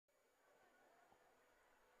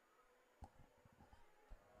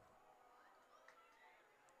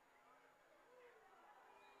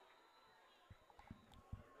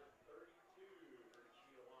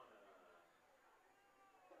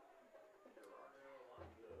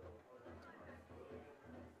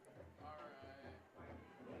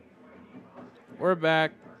We're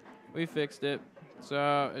back. We fixed it.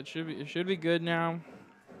 So it should be good now.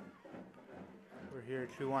 We're here.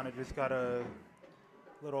 Chiawana just got a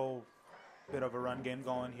little bit of a run game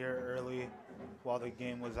going here early while the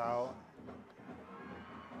game was out.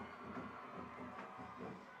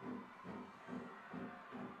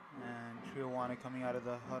 And Chiawana coming out of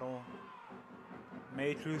the huddle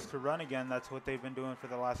may choose to run again. That's what they've been doing for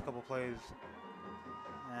the last couple plays.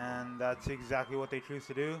 And that's exactly what they choose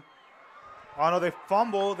to do. Oh no, they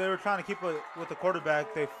fumble. They were trying to keep it with the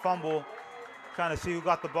quarterback. They fumble, trying to see who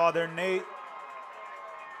got the ball there. Nate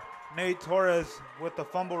Torres with the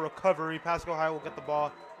fumble recovery. Pasco High will get the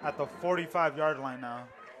ball at the 45-yard line now.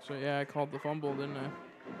 So yeah, I called the fumble, didn't I?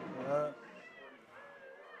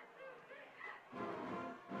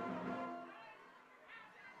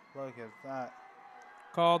 Look at that.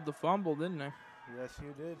 Called the fumble, didn't I? Yes,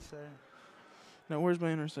 you did, sir. Now where's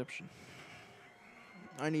my interception?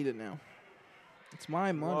 I need it now. It's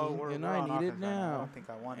my money, and I need it now. I don't think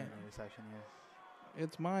I want an interception here.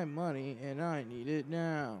 It's my money, and I need it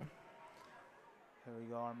now. Here we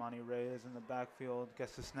go. Armani Reyes in the backfield.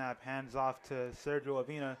 Gets the snap. Hands off to Sergio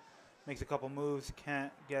Avina. Makes a couple moves.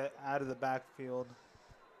 Can't get out of the backfield.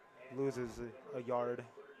 Loses a yard.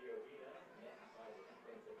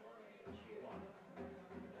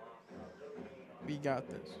 We got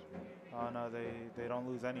this. Oh, no, they don't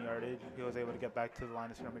lose any yardage. He was able to get back to the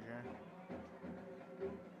line of scrimmage here.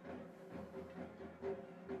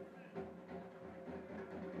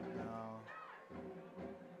 Now,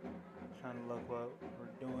 trying to look what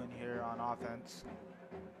we're doing here on offense.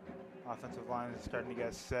 Offensive line is starting to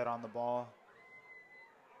get set on the ball.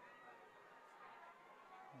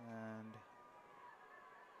 And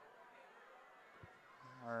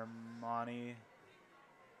Armani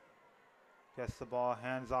gets the ball,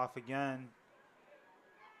 hands off again.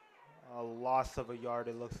 A loss of a yard,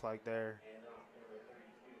 it looks like there.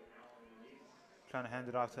 Trying to hand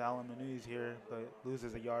it off to Alan Manuz here, but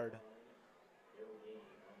loses a yard.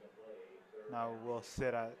 Now we'll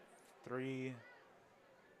sit at 3rd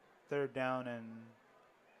down and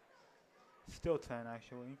still 10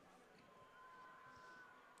 actually.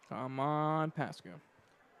 Come on, Pasco.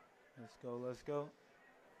 Let's go, let's go.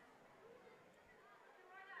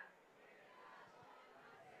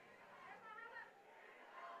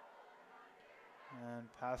 And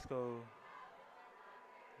Pasco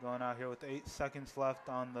going out here with 8 seconds left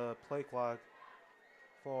on the play clock.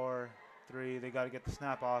 4, 3, they got to get the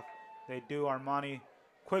snap off. They do. Armani,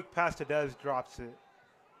 quick pass to Dez, drops it.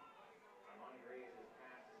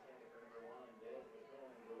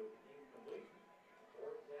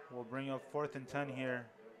 We'll bring up 4th and 10 here.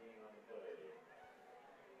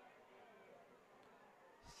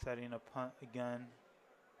 Setting a punt again.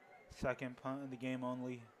 Second punt in the game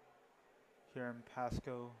only here in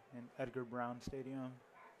Pasco in Edgar Brown Stadium.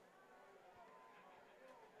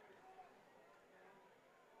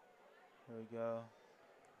 Here we go.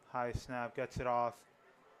 High snap, gets it off.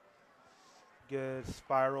 Good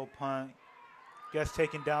spiral punt. Gets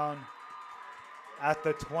taken down at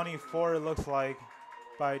the 24, it looks like,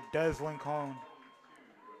 by Des Lincoln.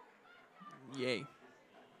 Yay.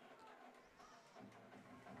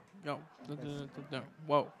 No.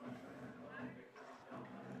 Whoa.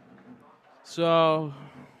 So,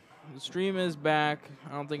 the stream is back.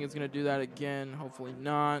 I don't think it's going to do that again. Hopefully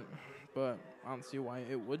not. But I don't see why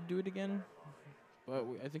it would do it again. But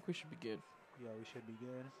I think we should be good. Yeah, we should be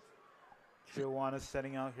good. Chiawana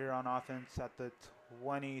setting out here on offense at the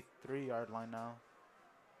 23-yard line now.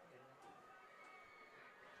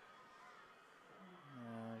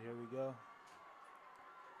 And here we go.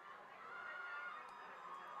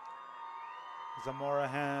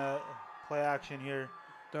 Zamora play action here.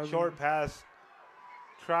 Short pass.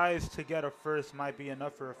 Tries to get a first. Might be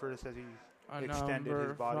enough for a first as he extended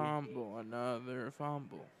his body. Another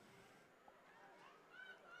fumble.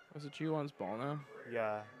 Was it Chiwana's ball now?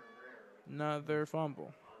 Yeah. Another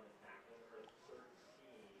fumble.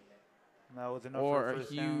 And that was enough or for a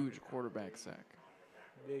first huge down. quarterback sack.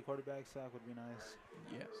 Big quarterback sack would be nice.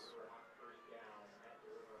 Yes.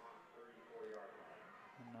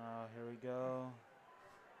 And now here we go.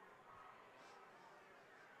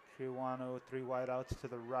 Chiawana with 3 wideouts to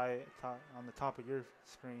the right, on the top of your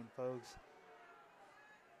screen, folks.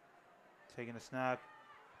 Taking a snap,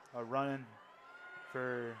 running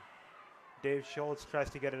for Dave Schultz, tries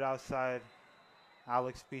to get it outside.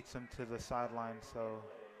 Alex beats him to the sideline, so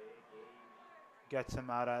gets him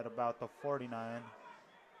out at about the 49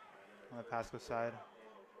 on the Pasco side.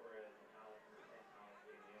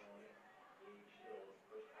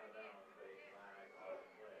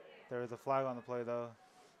 There is a flag on the play, though.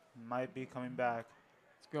 Might be coming back.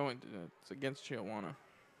 It's It's against Chiawana.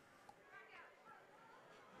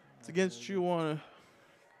 It's against Chiawana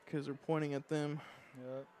because they're pointing at them.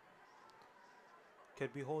 Yep.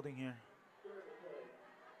 Could be holding here.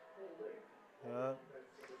 Yep.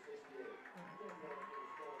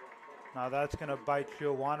 Now that's going to bite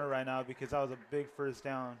Chiawana right now because that was a big first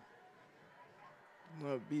down.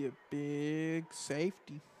 That would be a big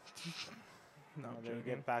safety. No, They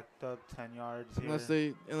get backed up 10 yards here.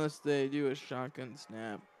 Unless they do a shotgun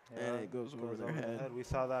snap and it goes over their head. We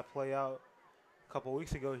saw that play out a couple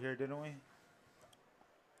weeks ago here, didn't we?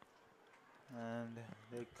 And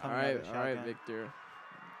they come out of shotgun. All right, Victor.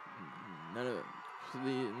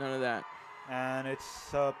 None of that. And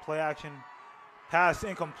it's play action pass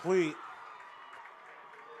incomplete.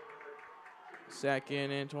 2nd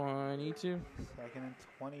and 22. 2nd and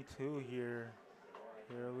 22 here.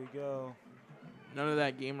 Here we go. None of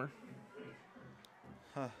that, gamer.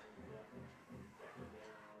 Huh.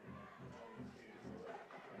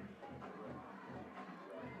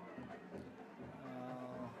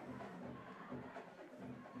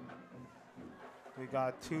 We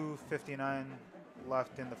got 2:59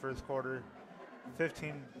 left in the first quarter.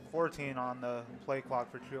 15-14 on the play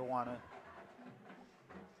clock for Chiawana.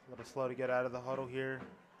 A little slow to get out of the huddle here.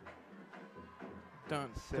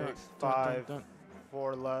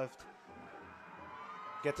 4 left.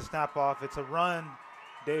 Get the snap off. It's a run.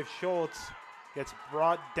 Dave Schultz gets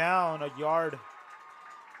brought down a yard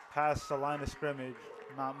past the line of scrimmage.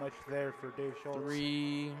 Not much there for Dave Schultz.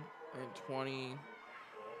 3 and 20.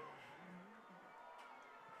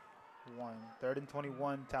 3rd and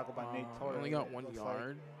 21, tackled by Nate Torres. Only got 1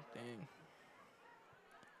 yard. Dang.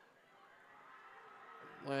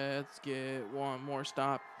 Let's get one more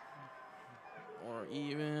stop. Or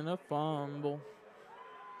even a fumble.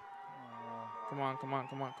 Come on. Oh, what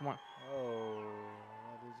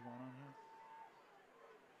is going on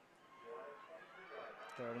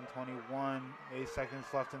here? 3rd and 21, 8 seconds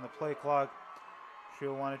left in the play clock.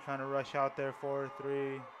 Chiawana trying to rush out there. 4,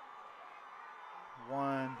 3,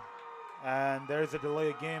 1. And there's a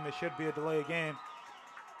delay of game. It should be a delay of game.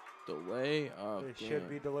 Delay of game. It should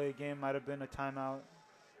be delay of game. Might have been a timeout.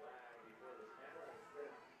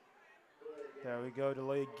 There we go.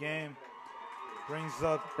 Delay of game. Bring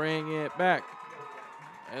it back.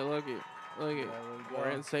 Hey, look it.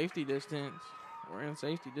 We're in safety distance. But I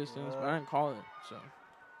didn't call it. So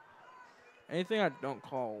anything I don't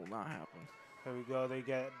call will not happen. There we go. They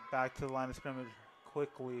get back to the line of scrimmage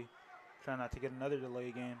quickly. Try not to get another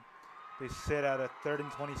delay game. They sit at a 3rd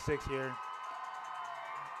and 26 here.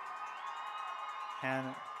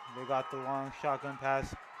 And they got the long shotgun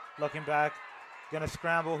pass. Looking back. Gonna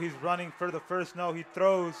scramble. He's running for the first. No, he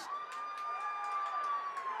throws.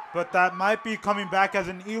 But that might be coming back as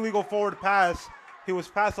an illegal forward pass. He was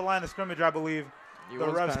past the line of scrimmage, I believe. The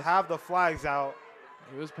refs have the flags out.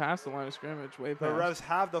 He was past the line of scrimmage, way past. The refs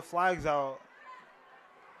have the flags out.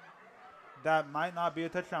 That might not be a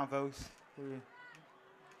touchdown, folks. He's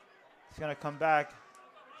going to come back.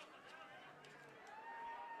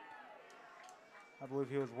 I believe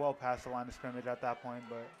he was well past the line of scrimmage at that point,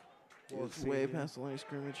 but we'll see. Way past the line of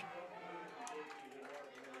scrimmage.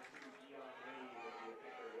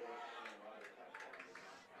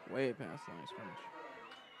 Way past the line of scrimmage.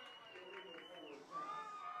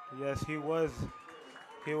 Yes, he was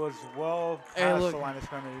well past the line of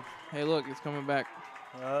scrimmage. Hey, look, it's coming back.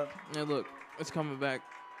 Yep. Hey, look, it's coming back.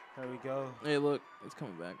 There we go. Hey, look, it's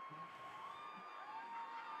coming back.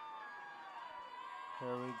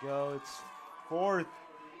 There we go. It's 4th.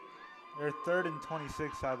 They're 3rd and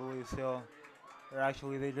 26, I believe, still. Or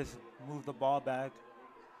actually, they just moved the ball back.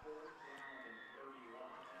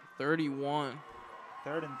 31.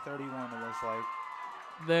 3rd and 31, it looks like.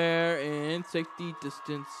 They're in safety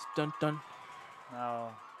distance. Dun dun.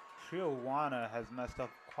 Now, Chiawana has messed up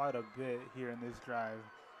quite a bit here in this drive.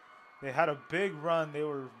 They had a big run. They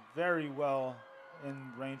were very well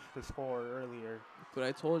in range to score earlier. But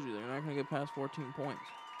I told you, they're not going to get past 14 points.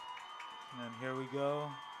 And here we go.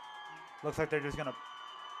 Looks like they're just going to...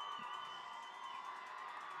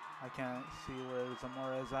 I can't see where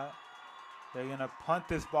Zamora is at. They're going to punt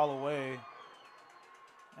this ball away.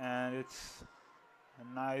 And it's a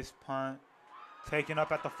nice punt. Taken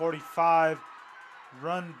up at the 45.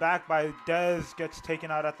 Run back by Dez. Gets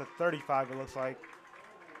taken out at the 35, it looks like.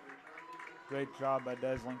 Great job by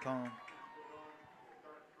Dez Lincoln.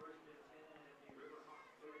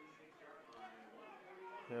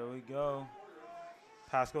 There we go.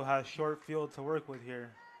 Pasco has short field to work with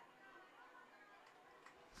here.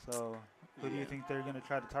 So, who do you think they're going to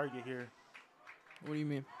try to target here? What do you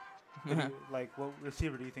mean? What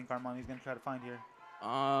receiver do you think Armani's going to try to find here?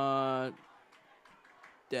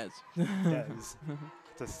 Dez. Dez.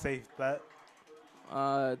 It's a safe bet.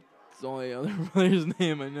 It's the only other player's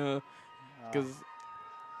name I know. Because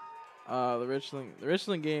the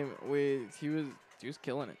Richland game, he was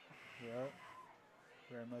killing it. Yeah,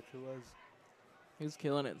 very much it was. He was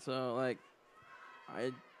killing it. So like,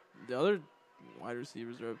 the other wide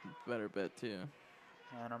receivers are a better bet too.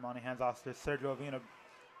 And Armani hands off to Sergio Avina.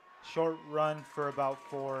 Short run for about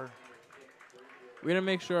 4. We're going to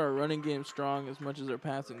make sure our running game's strong as much as our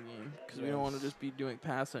passing game. Because we don't want to just be doing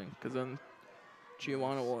passing. Because then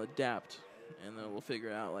Chiawana will adapt. And then we'll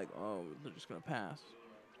figure out, like, oh, they're just going to pass.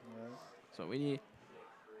 Right. So we need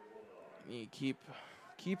to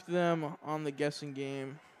keep them on the guessing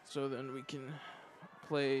game. So then we can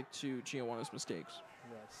play to Chiawana's mistakes.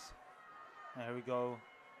 Yes. And here we go.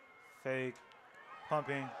 Fake.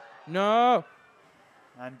 Pumping. No!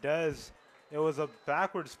 And Dez. It was a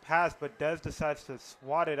backwards pass, but Dez decides to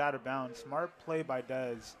swat it out of bounds. Smart play by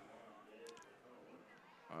Dez.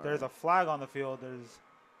 There's a flag on the field.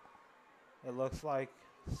 It looks like,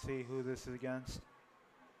 see who this is against.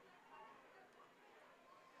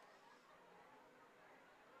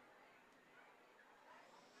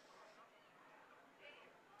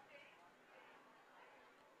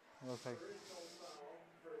 It looks like.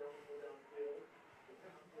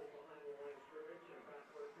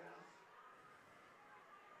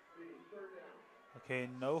 Okay,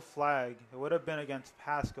 no flag. It would have been against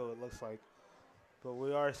Pasco, it looks like. But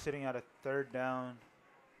we are sitting at a 3rd down,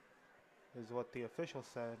 is what the official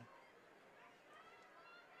said.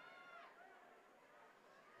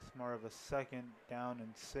 It's more of a 2nd down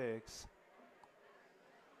and 6.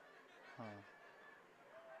 Huh.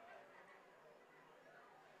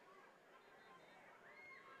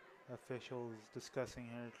 Officials discussing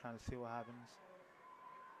here, trying to see what happens.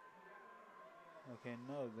 Okay,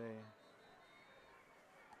 no,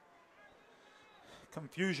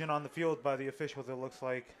 confusion on the field by the officials, it looks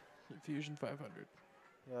like. Fusion 500.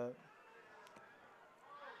 Yeah.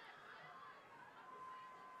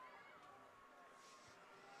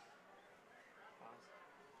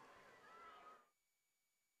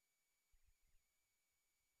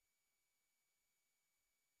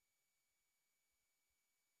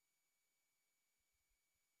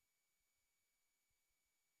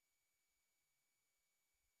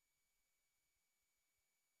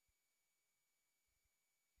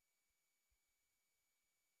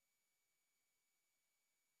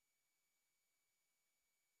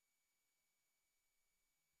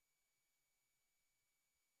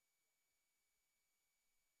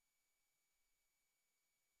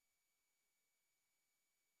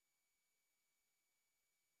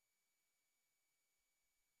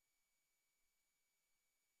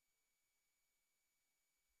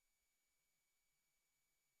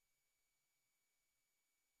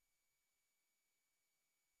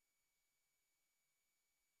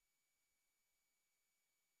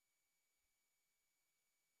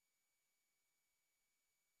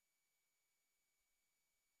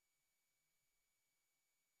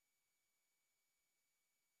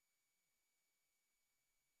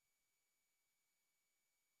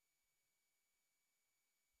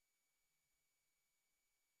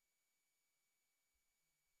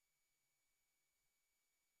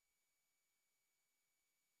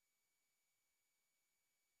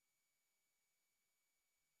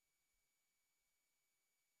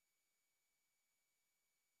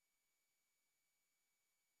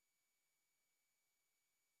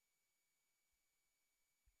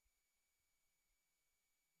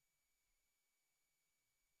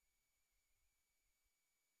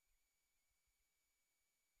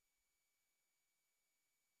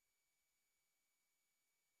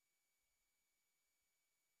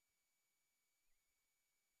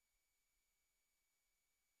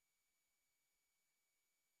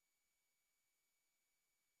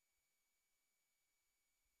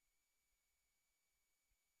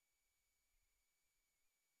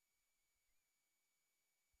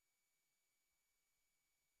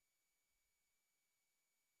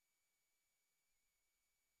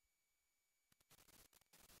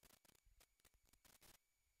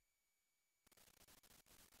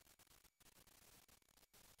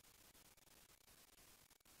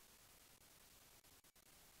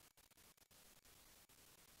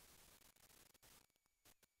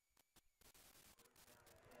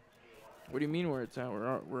 What do you mean where it's at?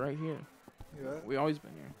 We're right here. Yeah. We always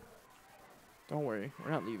been here. Don't worry, we're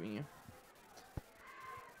not leaving you.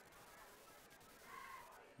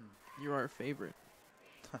 You're our favorite.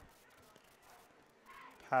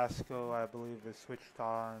 Pasco, I believe, is switched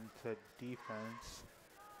on to defense.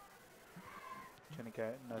 Trying to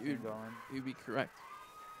get nothing going. You'd be correct.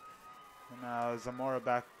 And now Zamora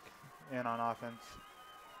back in on offense.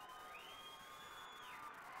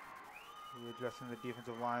 Readjusting the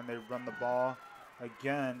defensive line. They run the ball.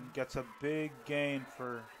 Again, gets a big gain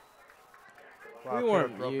for... Wow, we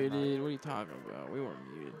weren't muted. What are you talking about? We weren't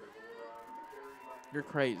muted. You're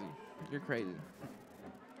crazy. You're crazy.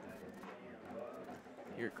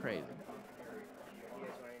 You're crazy.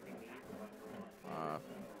 Alright.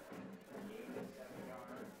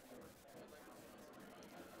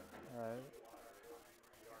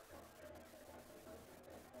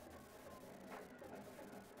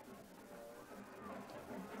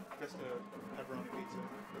 Just a pepperoni pizza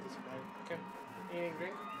with a Sprite. Okay. Anything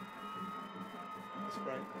drink? A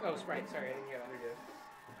Sprite. Oh, Sprite. Sorry, I didn't hear that. You're good.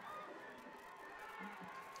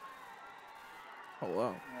 Hello.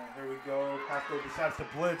 And here we go. Pasco decides to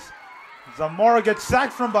blitz. Zamora gets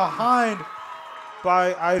sacked from behind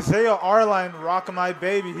by Isaiah Arline. Rock my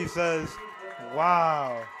baby, he says.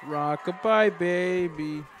 Wow. Rockabye,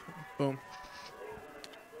 baby. Boom.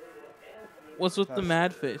 What's with the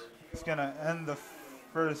mad face? It's going to end the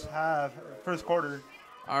first quarter.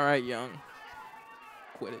 All right, Young.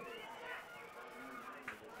 Quit it.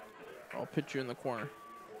 I'll put you in the corner.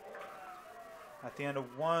 At the end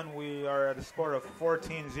of one, we are at a score of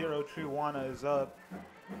 14-0. Chiawana is up.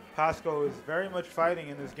 Pasco is very much fighting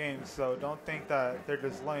in this game, so don't think that they're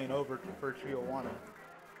just laying over for Chiawana.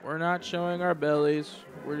 We're not showing our bellies.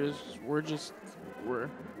 We're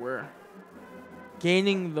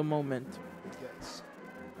gaining the momentum. Yes.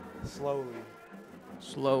 Slowly.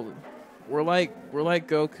 We're like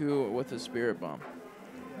Goku with a spirit bomb.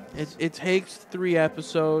 Yes. It takes 3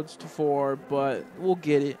 episodes to 4, but we'll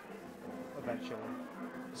get it. Eventually.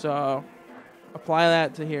 So apply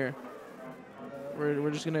that to here. We're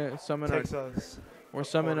just gonna summon Takes our us we're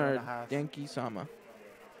summon quarter our and a half. Denku-sama.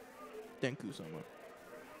 Denku-sama.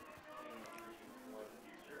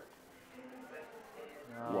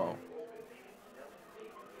 Whoa.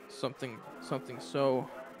 Something so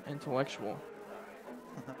intellectual.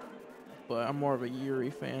 But I'm more of a Yuri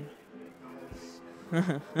fan.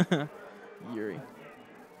 Yuri.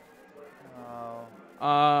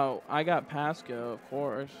 I got Pasco, of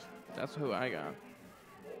course. That's who I got.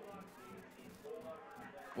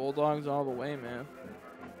 Bulldogs all the way, man.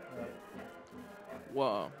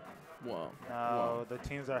 Whoa. Now the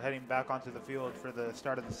teams are heading back onto the field for the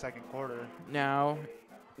start of the second quarter. Now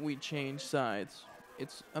we change sides.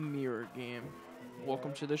 It's a mirror game. Yeah.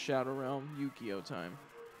 Welcome to the Shadow Realm, Yu-Gi-Oh time.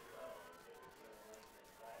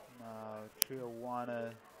 Now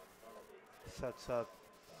Chiawana sets up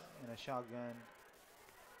in a shotgun.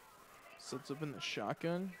 Sets up in the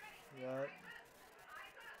shotgun. Yep.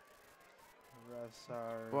 Refs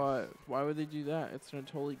are... But why would they do that? It's going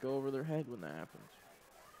to totally go over their head when that happens.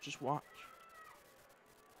 Just watch.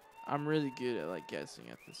 I'm really good at like guessing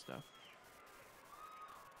at this stuff.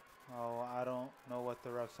 Oh, I don't know what the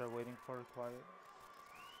refs are waiting for quite.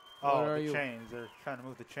 What Oh, are the you? chains. They're trying to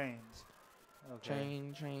move the chains. Okay.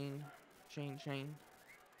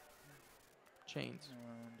 Chains.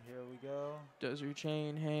 And here we go. Does your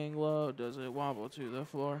chain hang low? Does it wobble to the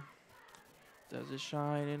floor? Does it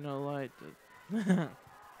shine in the light? There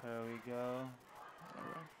we go.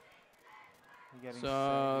 Alright. We're getting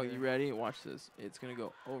So, set you here. ready? Watch this. It's going to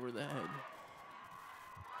go over the head.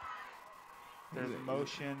 There's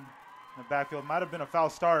motion in the backfield. Might have been a foul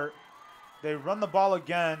start. They run the ball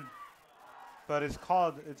again, but it's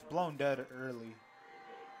blown dead early.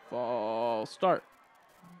 False start.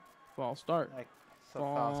 Like, it's a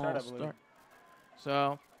foul start, I believe.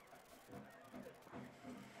 So,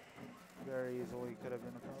 Very easily could have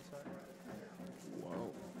been a foul start.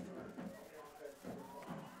 whoa.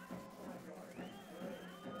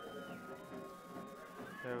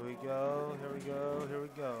 Here we go.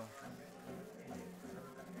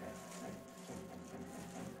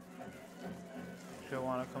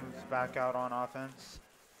 Chiawana comes back out on offense.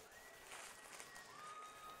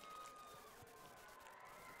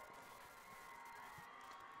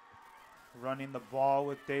 Running the ball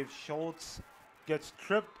with Dave Schultz. Gets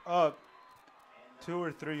tripped up 2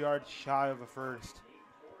 or 3 yards shy of a first.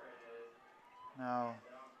 Now,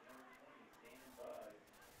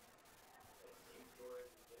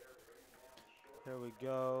 here we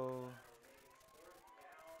go.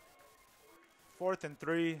 4th and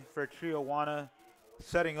 3 for Chiawana.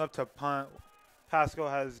 Setting up to punt. Pasco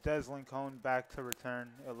has Des Lincoln back to return,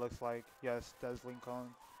 it looks like. Yes, Des Lincoln.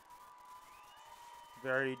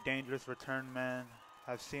 Very dangerous return man.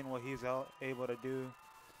 I've seen what he's able to do.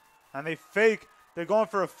 And they fake. They're going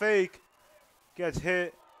for a fake. Gets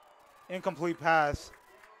hit. Incomplete pass.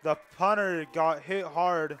 The punter got hit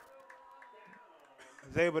hard.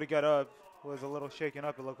 Was able to get up. Was a little shaken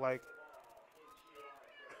up, it looked like.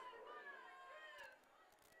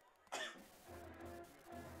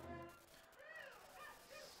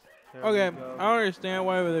 Here Okay, we go. I don't understand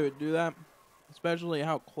why they would do that, especially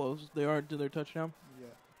how close they are to their touchdown. Yeah.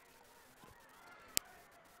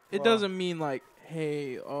 It Well, doesn't mean like,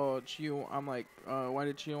 hey, oh, Chio. I'm like, why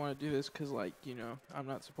did Chiawana do this? Because like, you know, I'm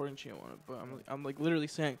not supporting Chiawana, but I'm like literally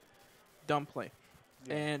saying, dumb play.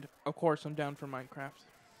 Yeah. And of course, I'm down for Minecraft.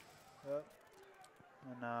 Yep.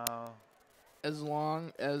 And now, As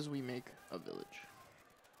long as we make a village.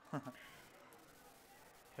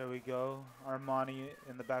 here we go. Armani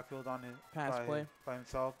in the backfield on his Pass play. by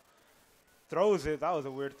himself. Throws it. That was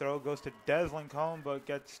a weird throw. Goes to Deslin home, but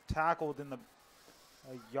gets tackled in a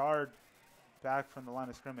yard back from the line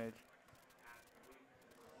of scrimmage.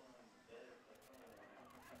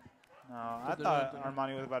 No, I thought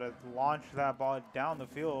Armani was about to launch that ball down the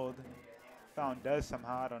field. Found Des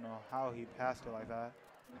somehow. I don't know how he passed it like that.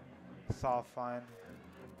 Saw fine.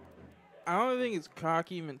 I don't think it's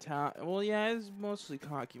cocky mentality. Well, yeah, it's mostly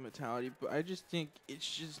cocky mentality, but I just think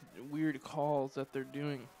it's just weird calls that they're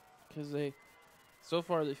doing. Because so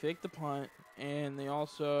far, they faked the punt, and they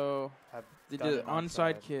also did an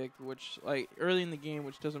onside kick, which, like, early in the game,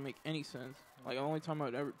 which doesn't make any sense. Like, the only time I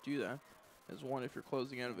would ever do that is, one, if you're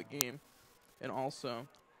closing out of a game, and also,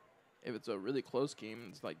 if it's a really close game,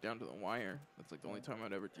 it's, like, down to the wire. That's, like, the only time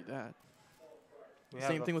I'd ever do that.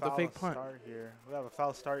 Same thing with the fake punt. We have a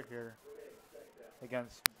foul start here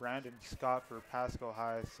against Brandon Scott for Pasco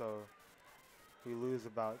High, so we lose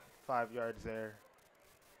about 5 yards there.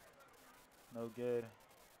 No good.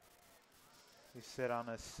 We sit on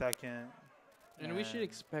a second. And we should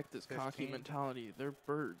expect this 15. cocky mentality. They're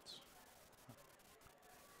birds.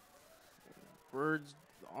 Birds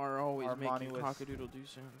are always making cockadoodle-doo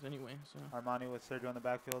sounds anyway. So Armani with Sergio in the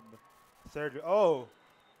backfield. Sergio, oh!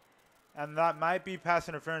 And that might be pass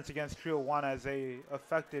interference against Chiawana as they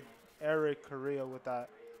affected Eric Correa with that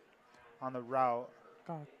on the route.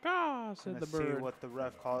 Caw, said the bird. See what the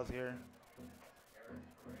ref calls here.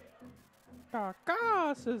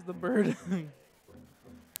 Caw, says the bird.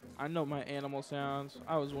 I know my animal sounds.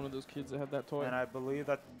 I was one of those kids that had that toy. And I believe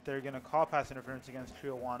that they're going to call pass interference against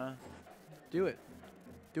Chiawana. Do it.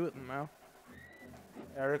 Do it, Mao.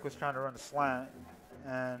 Eric was trying to run a slant,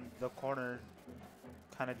 and the corner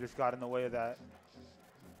kind of just got in the way of that.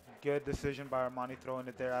 Good decision by Armani throwing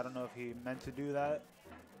it there. I don't know if he meant to do that,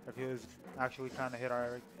 or if he was actually trying to hit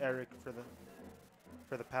Eric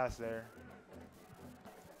for the pass there.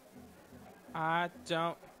 I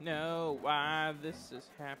don't know why this is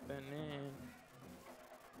happening.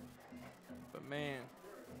 But man,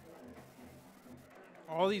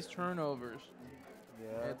 all these turnovers.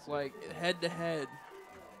 Yeah. It's like head to head.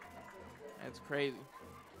 It's crazy.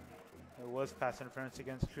 It was pass interference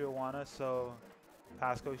against Chiawana, so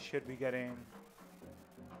Pasco should be getting,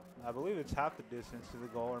 I believe it's half the distance to the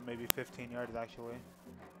goal, or maybe 15 yards actually.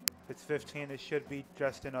 If it's 15, it should be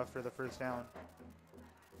just enough for the first down.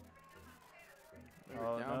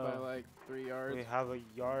 We're down by like 3 yards. We have a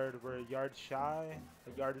yard. We're a yard shy,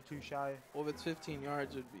 a yard or two shy. Well, if it's 15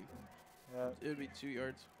 yards, it would be 2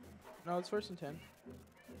 yards. No, it's 1st and 10.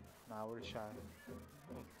 Nah, we're shy.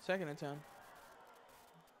 Well, 2nd and 10.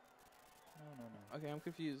 No. Okay, I'm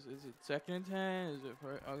confused. Is it 2nd and 10? Is it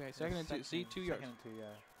okay? 2nd and 2. See, 2 yards. 2nd and 2, yeah.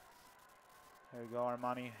 There we go,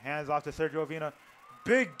 Armani. Hands off to Sergio Avina.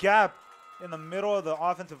 Big gap in the middle of the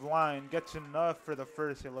offensive line. Gets enough for the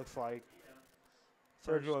first, it looks like.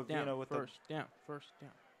 Sergio Avina with first down.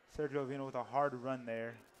 Sergio Avina with a hard run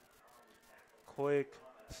there. Quick,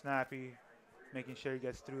 snappy, making sure he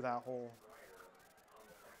gets through that hole.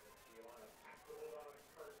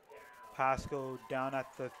 Pasco down at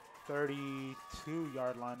the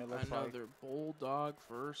 32-yard line, it looks like. Another Bulldog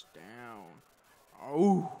first down.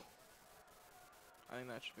 Oh. I think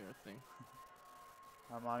that should be our thing.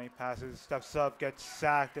 Armani passes, steps up, gets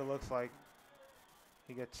sacked, it looks like.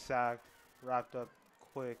 He gets sacked, wrapped up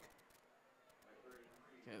quick.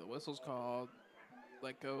 Okay, the whistle's called.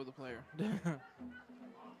 Let go of the player.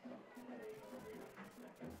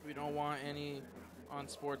 We don't want any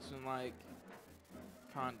unsportsmanlike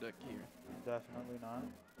conduct here. Definitely not.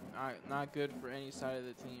 Not good for any side of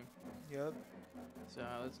the team. Yep. So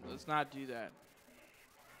let's not do that.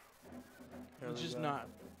 Let's just not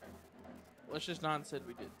and said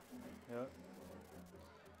we did. Yep.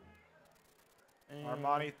 And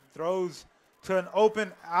Armani throws to an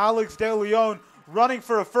open Alex De Leon running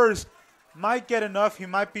for a first. Might get enough. He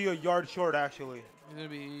might be a yard short, actually. He's going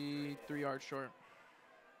to be 3 yards short.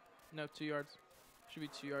 No, 2 yards. Should be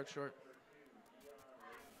 2 yards short.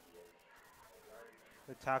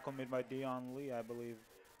 The tackle made by Dion Lee, I believe.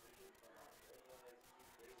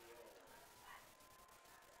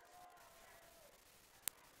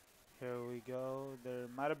 Here we go. There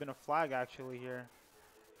might have been a flag, actually, here.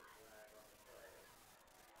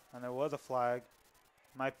 And there was a flag.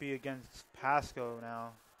 Might be against Pasco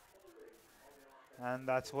now. And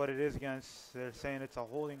that's what it is against. They're saying it's a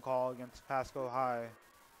holding call against Pasco High.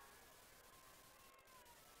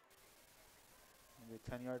 Maybe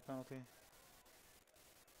a 10-yard penalty.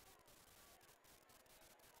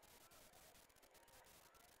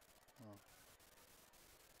 Oh.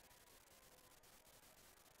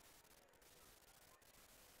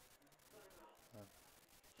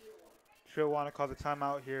 Chiawana calls a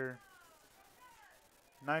timeout here.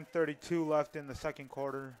 9:32 left in the second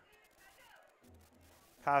quarter.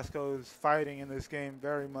 Pasco's fighting in this game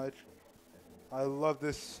very much. I love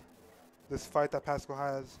this fight that Pasco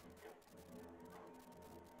has.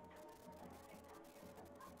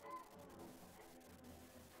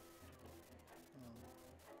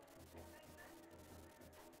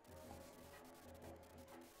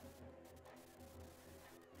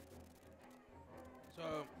 So,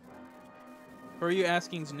 who are you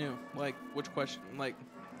asking's new? Like, which question? Like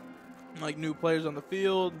new players on the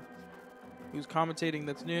field? Who's commentating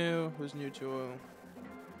that's new? Who's new to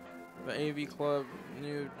the AV club?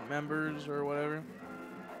 New members or whatever?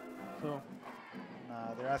 So,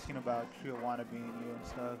 Nah, they're asking about Chiawana being new and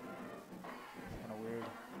stuff. It's kind of weird.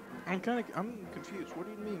 I'm confused. What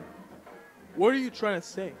do you mean? What are you trying to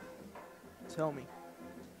say? Tell me.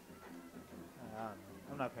 I don't know.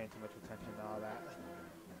 I'm not paying too much attention to all that.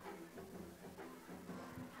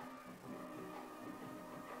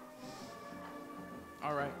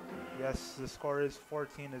 All right. Yes, the score is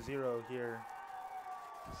 14-0 here.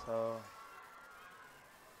 So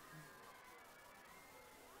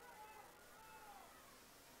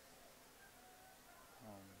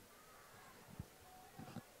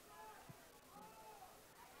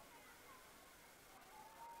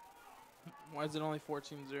Why is it only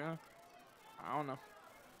 14-0? I don't know.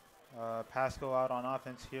 Pasco out on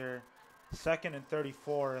offense here. 2nd and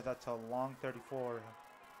 34. That's a long 34.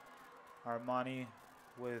 Armani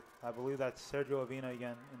with, I believe that's Sergio Avina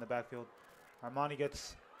again in the backfield. Armani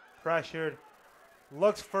gets pressured.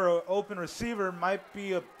 Looks for an open receiver. Might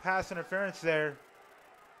be a pass interference there.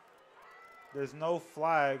 There's no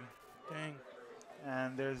flag. Dang.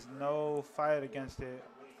 And there's no fight against it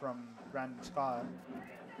from Brandon Scott.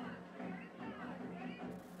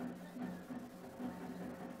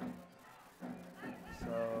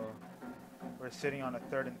 So we're sitting on a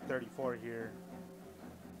 3rd and 34 here.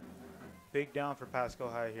 Big down for Pasco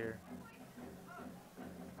High here.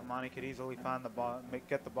 Armani could easily find the ball,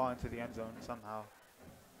 get the ball into the end zone somehow.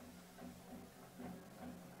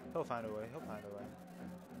 He'll find a way. He'll find a way.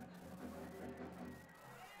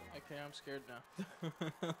 Okay, I'm scared now.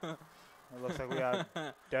 It looks like we have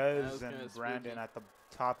Dez and Brandon spooky at the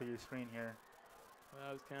top of your screen here.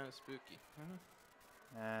 That was kind of spooky.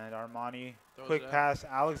 And Armani, Throws quick it out. pass.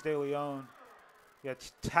 Alex De Leon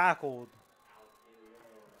gets tackled.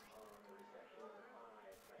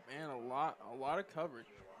 Man, a lot of coverage.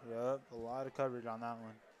 Yep, a lot of coverage on that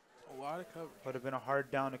one. A lot of coverage. Would have been a hard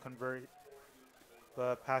down to convert.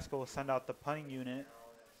 But Pasco will send out the punting unit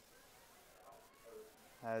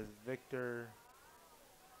as Victor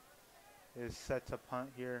is set to punt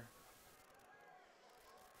here.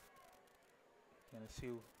 Gonna see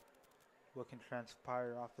what can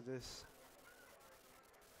transpire off of this.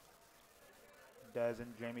 Dez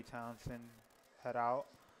and Jamie Townsend head out.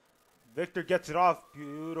 Victor gets it off.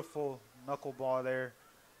 Beautiful knuckleball there.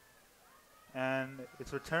 And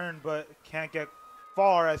it's returned, but can't get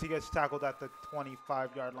far as he gets tackled at the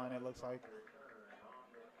 25-yard line, it looks like.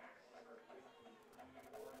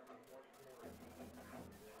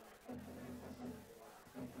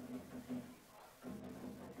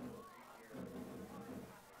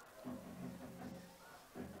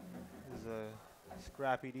 This is a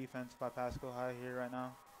scrappy defense by Pasco High here right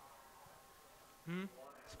now.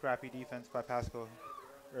 Scrappy defense by Pasco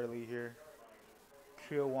early here.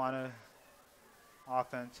 Chiawana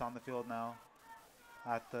offense on the field now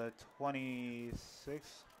at the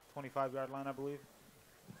 25-yard line, I believe.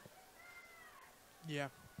 Yeah.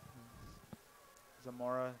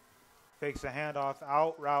 Zamora fakes a handoff,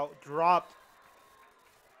 out route, dropped.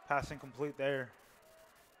 Pass incomplete there.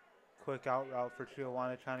 Quick out route for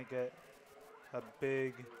Chiawana, trying to get a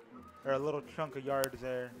little chunk of yards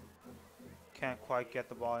there. Can't quite get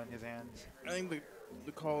the ball in his hands. I think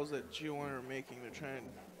the calls that Chiawana are making,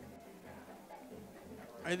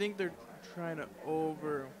 I think they're trying to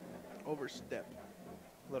overstep.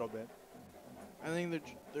 A little bit. I think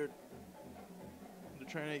they're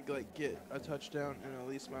trying to like get a touchdown in the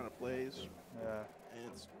least amount of plays. Yeah.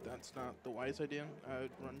 And that's not the wise idea. I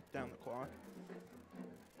would run down the clock.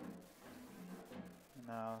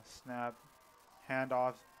 Now snap,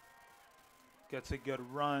 handoff. Gets a good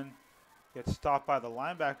run. Gets stopped by the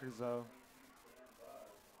linebackers, though.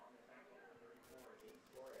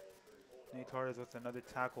 Nate Torres with another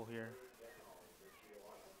tackle here.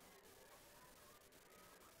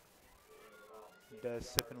 Does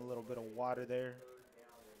sipping a little bit of water there.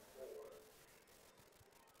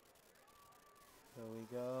 There we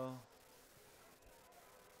go.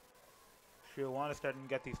 Chiawana starting to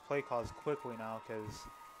get these play calls quickly now because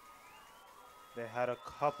they had a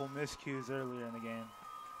couple miscues earlier in the game.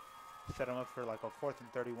 Set them up for like a 4th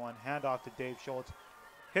and 31. Handoff to Dave Schultz.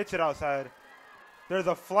 Hits it outside. There's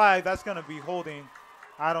a flag. That's going to be holding.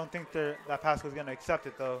 I don't think that Pasco's going to accept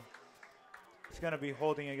it, though. It's going to be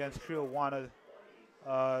holding against Chiawana,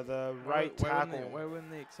 the right tackle. Why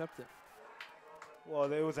wouldn't they accept it?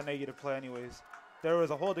 Well, it was a negative play anyways. There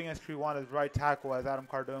was a hold against Chiawana's right tackle as Adam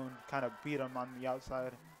Cardone kind of beat him on the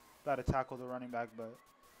outside. Got to tackle the running back, but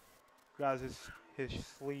grabs his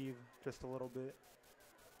sleeve just a little bit.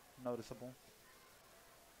 Noticeable.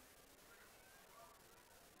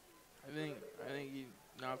 I think he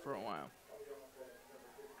not for a while.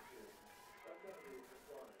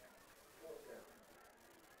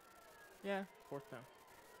 Yeah, 4th down.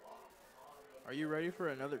 Are you ready for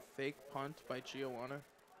another fake punt by Chiawana?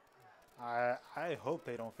 I hope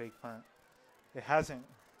they don't fake punt. It hasn't.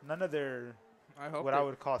 None of their I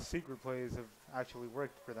would call secret plays have actually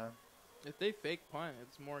worked for them. If they fake punt,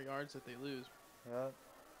 it's more yards that they lose. Yep.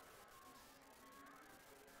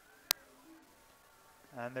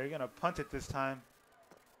 And they're going to punt it this time.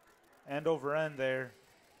 End over end there.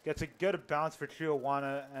 Gets a good bounce for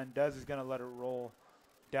Chiawana, and Dez is going to let it roll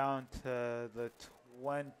down to the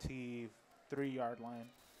 23-yard line.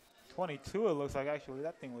 22 it looks like. Actually,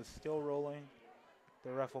 that thing was still rolling.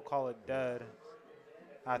 The ref will call it dead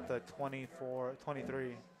at the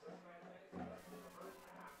 23.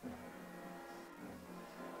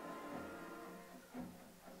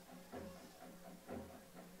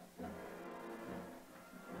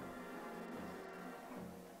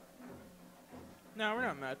 No, we're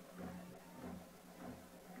not mad.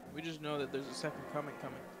 We just know that there's a second coming.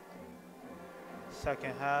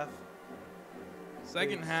 Second half.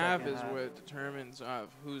 Second half is what determines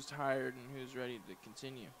who's tired and who's ready to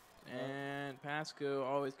continue. And Pasco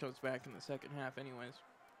always comes back in the second half anyways.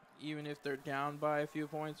 Even if they're down by a few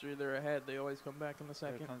points or they're ahead, they always come back in the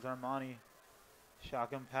second. Here comes Armani.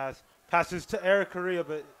 Shotgun pass. Passes to Eric Correa,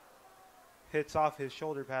 but hits off his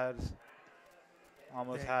shoulder pads.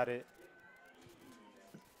 Almost had it.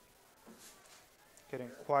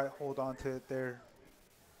 Couldn't quite hold on to it there.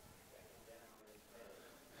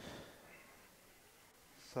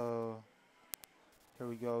 So here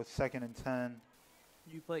we go, 2nd and 10.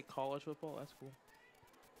 You play college football? That's cool.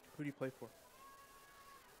 Who do you play for?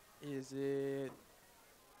 Is it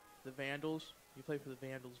the Vandals? You play for the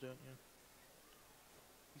Vandals, don't you?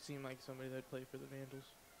 You seem like somebody that'd play for the Vandals.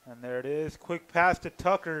 And there it is. Quick pass to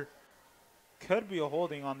Tucker. Could be a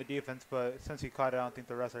holding on the defense, but since he caught it, I don't think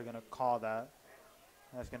the refs are going to call that.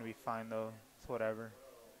 That's going to be fine, though. It's whatever.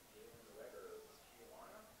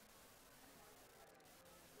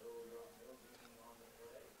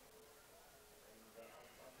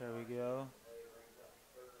 There we go.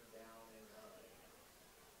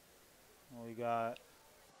 We got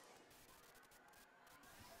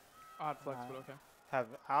odd flex, but okay. Have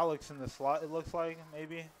Alex in the slot, it looks like,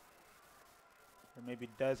 maybe. Or maybe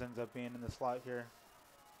Dez ends up being in the slot here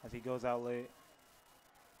as he goes out late.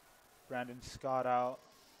 Brandon Scott out.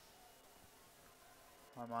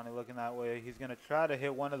 Armani looking that way. He's going to try to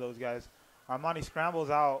hit one of those guys. Armani scrambles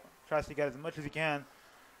out, tries to get as much as he can.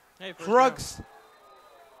 Hey, Crooks.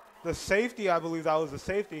 The safety, I believe that was the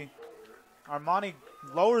safety. Armani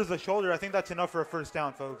lowers the shoulder. I think that's enough for a first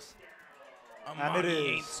down, folks. Armani and it is.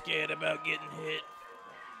 Ain't scared about getting hit.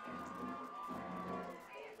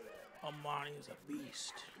 Armani is a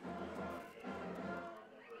beast.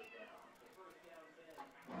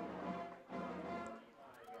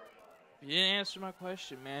 You didn't answer my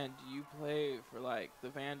question, man. Do you play for, like, the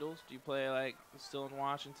Vandals? Do you play, like, still in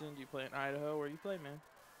Washington? Do you play in Idaho? Where do you play, man?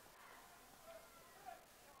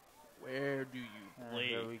 Where do you play?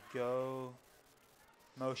 There we go.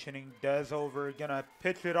 Motioning Dez over. Gonna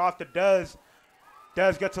pitch it off to Dez.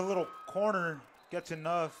 Dez gets a little corner. Gets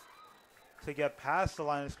enough to get past the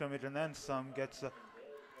line of scrimmage and then some. Gets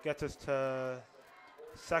us to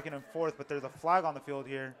 2nd and 4th, but there's a flag on the field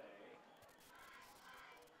here.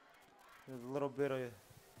 There's a little bit of, it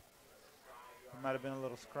might have been a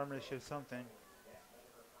little skirmish or something.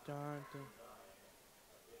 Dun, dun.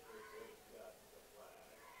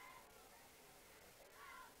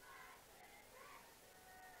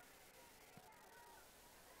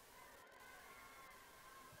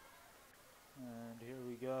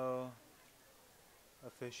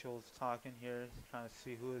 Officials talking here, trying to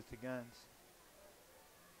see who it's against.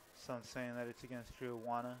 Some saying that it's against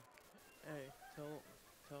Chiawana. Hey,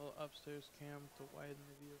 tell upstairs cam to widen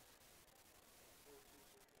the view.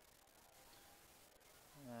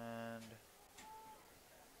 And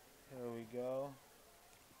here we go.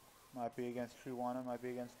 Might be against Chiawana, might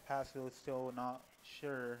be against Pasco, still not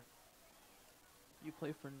sure. You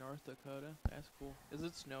play for North Dakota? That's cool. Is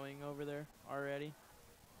it snowing over there already?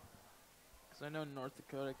 Because I know North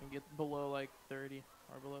Dakota can get below like 30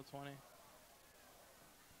 or below 20.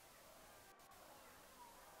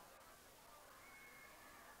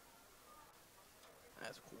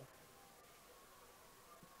 That's cool.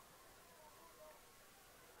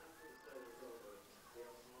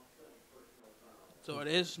 So it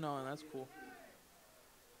is snowing. That's cool.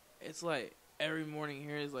 It's like every morning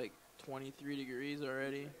here is like 23 degrees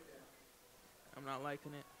already. I'm not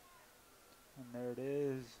liking it. And there it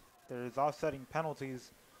is. There's offsetting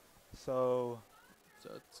penalties, so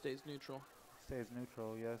it stays neutral. Stays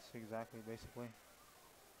neutral, yes, exactly, basically.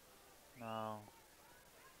 Now,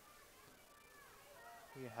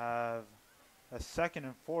 we have a 2nd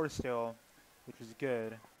and 4 still, which is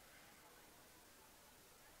good.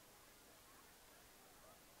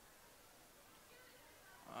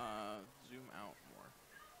 Zoom out more.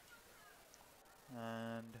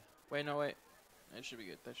 And Wait. That should be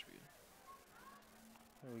good. That should be good.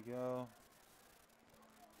 there we go.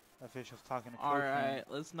 Officials talking to coach. All right,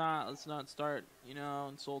 let's not start,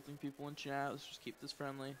 insulting people in chat. Let's just keep this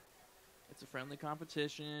friendly. It's a friendly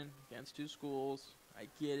competition against two schools. I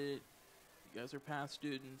get it. You guys are past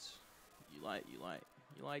students. You like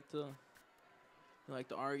to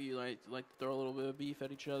argue. You like to throw a little bit of beef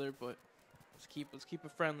at each other. But let's keep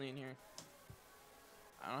it friendly in here.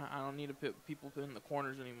 I don't need to put people in the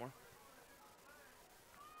corners anymore.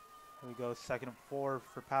 Here we go, 2nd and 4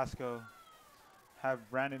 for Pasco. Have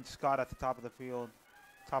Brandon Scott at the top of the field,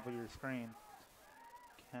 top of your screen.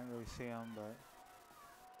 Can't really see him, but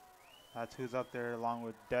that's who's up there along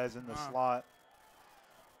with Dez in the slot.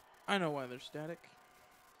 I know why they're static.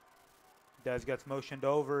 Dez gets motioned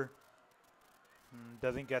over.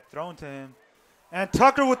 Doesn't get thrown to him. And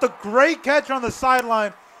Tucker with a great catch on the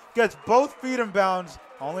sideline. Gets both feet in bounds.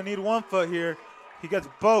 Only need 1 foot here. He gets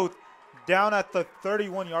both down at the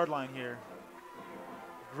 31-yard line here.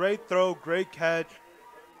 Great throw, great catch.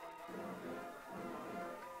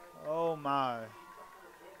 Oh, my.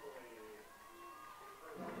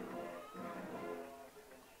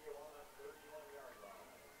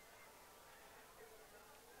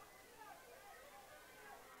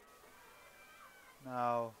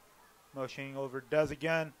 Now, motioning over Dez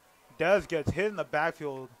again. Dez gets hit in the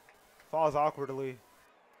backfield. Falls awkwardly.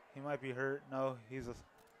 He might be hurt. No, he's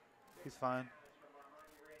fine.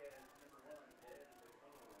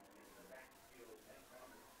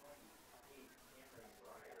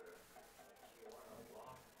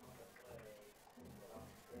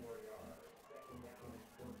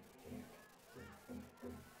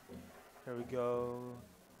 Here we go.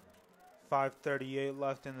 5:38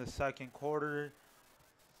 left in the 2nd quarter.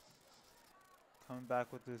 Coming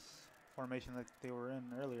back with this formation that they were in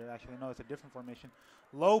earlier. Actually, no, it's a different formation.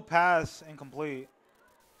 Low pass, incomplete.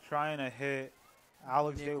 Trying to hit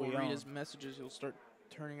Alex Nick De will read Leon. his messages. He'll start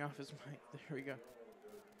turning off his mic. There we go.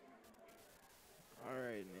 All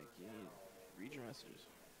right, Nick, you need to read your messages.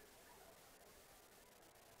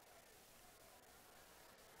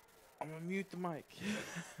 I'm going to mute the mic.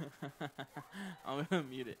 I'm going to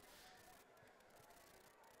mute it.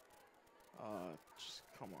 Just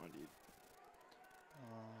come on, dude.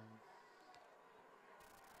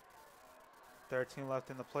 13 left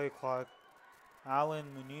in the play clock. Alan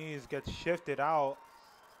Muniz gets shifted out.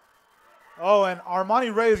 Oh, and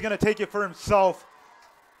Armani Ray is going to take it for himself.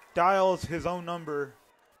 Dials his own number.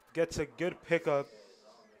 Gets a good pickup.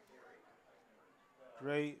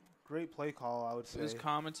 Great play call, I would say. Who's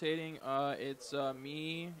commentating? It's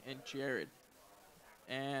me and Jared.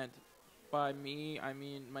 And by me, I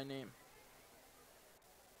mean my name.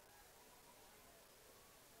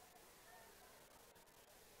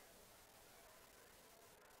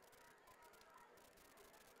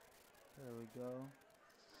 There we go.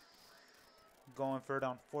 Going for it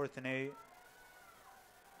on 4th and 8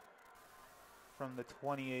 from the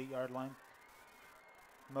 28-yard line.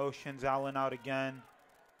 Motions Allen out again.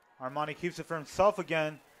 Armani keeps it for himself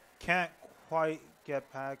again. Can't quite get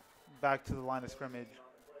back to the line of scrimmage.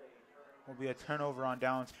 Will be a turnover on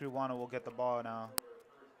downs. Chiawana will get the ball now.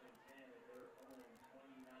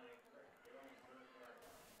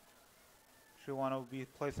 Chiawana will be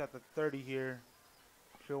placed at the 30 here.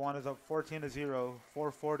 Chiawana's up 14-0.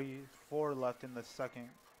 4:44 left in the 2nd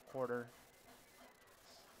quarter.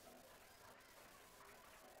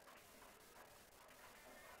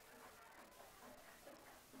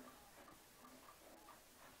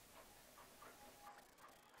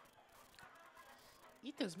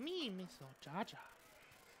 It is me, Miss Ojaja.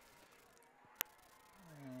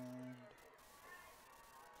 And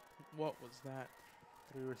What was that?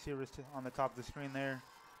 3 receivers on the top of the screen there.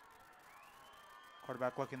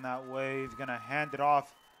 Quarterback looking that way. He's going to hand it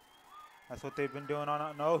off. That's what they've been doing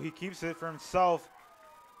on. No, he keeps it for himself.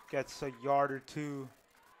 Gets a yard or two.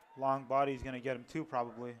 Long body. He's going to get him 2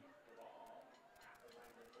 probably.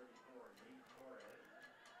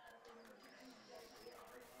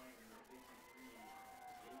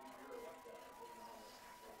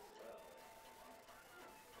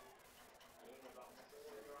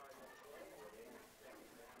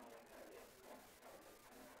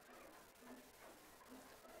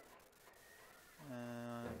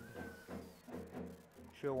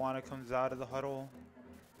 Chiawana comes out of the huddle.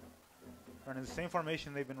 Running the same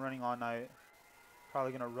formation they've been running all night.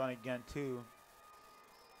 Probably going to run again too.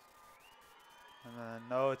 And then,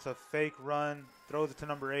 no, it's a fake run. Throws it to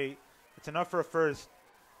number 8. It's enough for a first.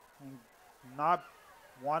 And not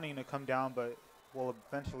wanting to come down, but will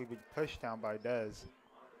eventually be pushed down by Dez.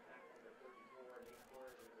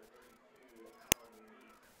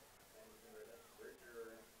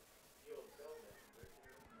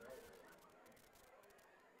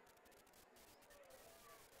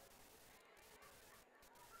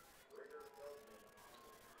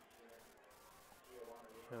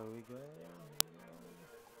 There we go.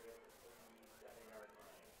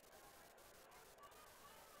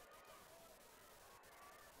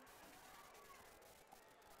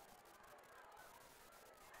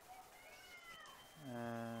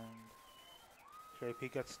 And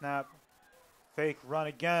JP gets snapped. Fake run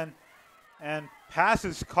again. And pass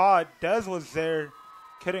is caught. Dez was there.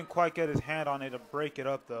 Couldn't quite get his hand on it to break it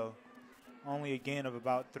up though. Only a gain of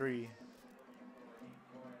about 3.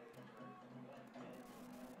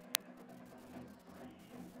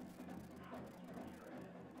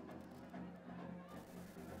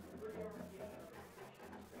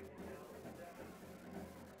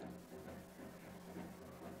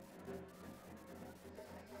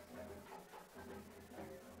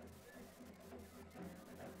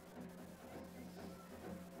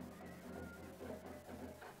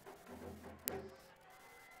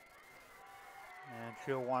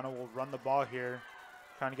 Chiawana will run the ball here,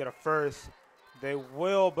 trying to get a first. They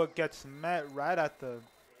will, but gets met right at the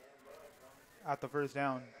first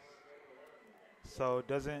down. So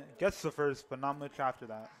gets the first, but not much after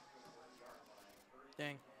that.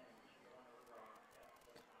 Dang.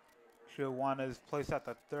 Chiawana is placed at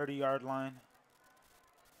the 30-yard line.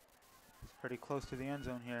 It's pretty close to the end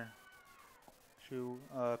zone here.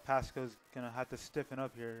 Pasco's gonna have to stiffen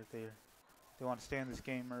up here if they want to stay in this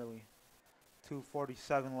game early.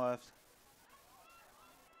 2:47 left.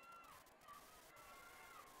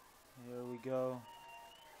 Here we go.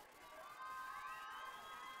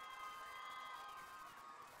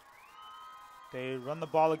 They run the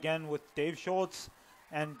ball again with Dave Schultz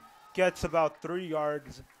and gets about 3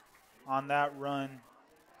 yards on that run.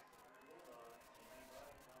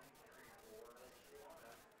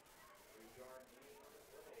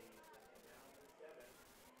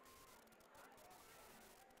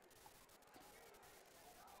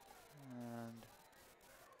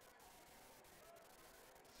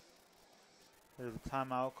 There's a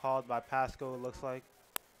timeout called by Pasco, it looks like.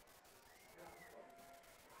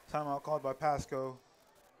 Timeout called by Pasco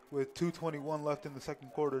with 2:21 left in the second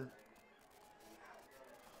quarter.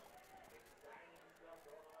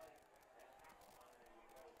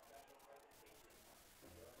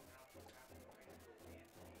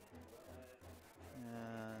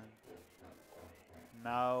 And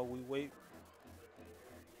now we wait.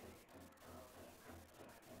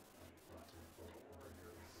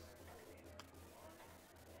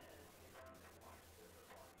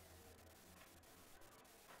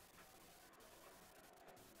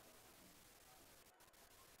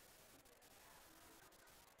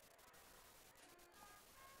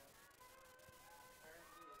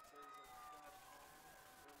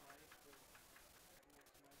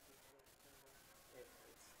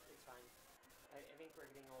 It's fine. I think we're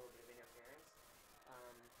getting a little bit of interference,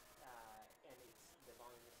 and the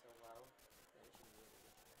volume is so low that it shouldn't be able to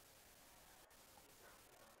get there. It's not.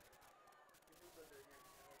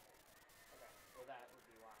 Okay, well that would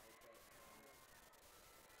be why. But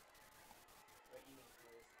what you need to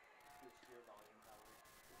do is boost your volume probably.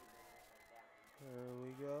 You can bring this one down. There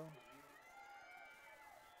we go.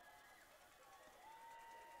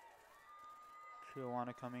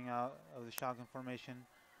 Chiawana coming out of the shotgun formation.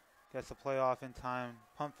 Gets the play off in time.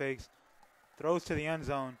 Pump fakes. Throws to the end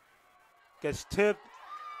zone. Gets tipped.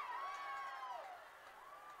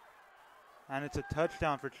 And it's a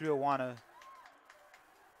touchdown for Chiawana.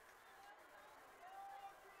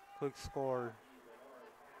 quick score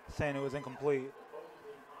saying it was incomplete.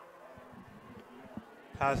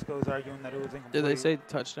 Pasco's arguing that it was incomplete. Did they say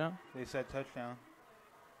touchdown? They said touchdown.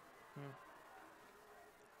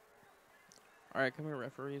 All right, come here,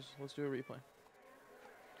 referees. Let's do a replay.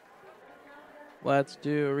 Let's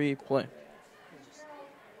do a replay.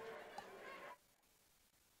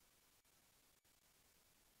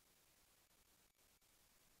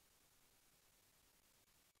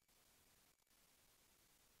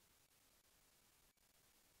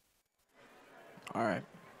 All right.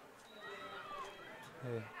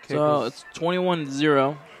 So it's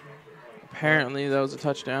 21-0. Apparently, that was a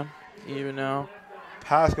touchdown, even now.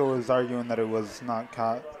 Pasco was arguing that it was not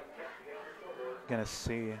caught. Gonna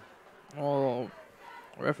see. Well,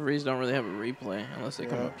 referees don't really have a replay unless they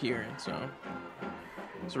come up here. So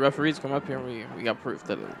referees come up here, and we got proof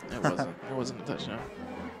that it wasn't a touchdown.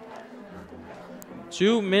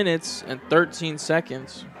 2 minutes and 13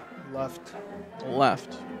 seconds left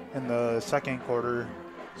in the second quarter.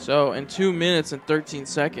 So in 2 minutes and 13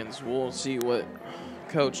 seconds, we'll see what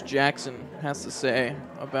Coach Jackson has to say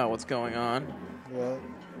about what's going on. Yeah.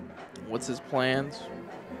 What's his plans?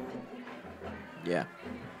 Yeah.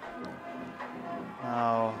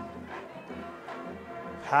 Now,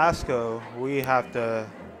 Pasco, we have to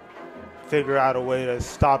figure out a way to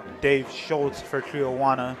stop Dave Schultz for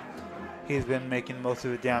Chiawana. He's been making most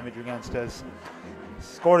of the damage against us.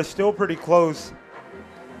 Score is still pretty close.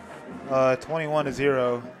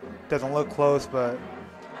 21-0. Doesn't look close, but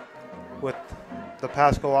with the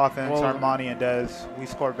Pasco offense, Armani and Dez, we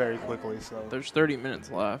scored very quickly. So there's 30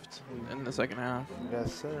 minutes left in the second half.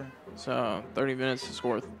 Yes, sir. So 30 minutes to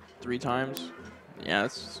score 3 times. Yeah,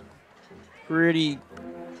 it's pretty.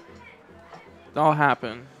 That'll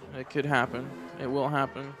happen. It could happen. It will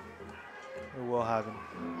happen. It will happen.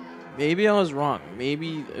 Maybe I was wrong.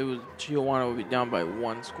 Maybe it was Chiawana would be down by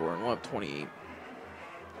 1 score and we'll have 28.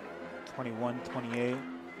 21-28.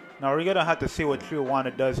 Now we're gonna have to see what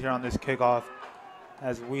Chiawana does here on this kickoff,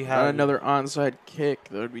 as we have another onside kick.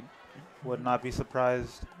 That would be. Would not be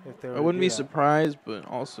surprised if they were. I wouldn't be surprised, but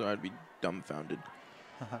also I'd be dumbfounded.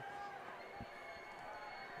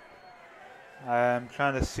 I'm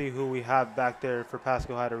trying to see who we have back there for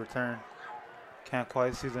Pasco High to return. Can't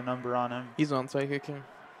quite see the number on him. He's onside kicking.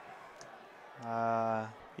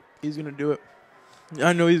 He's gonna do it.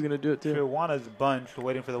 I know he's gonna do it too. Chiawana's bunch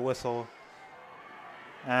waiting for the whistle,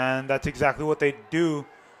 and that's exactly what they do.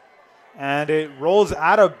 And it rolls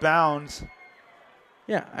out of bounds.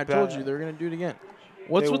 Yeah, I told you they were gonna do it again.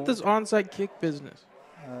 What's with this onside kick business?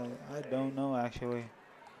 I don't know actually.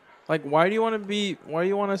 Like, why do you want to be? Why do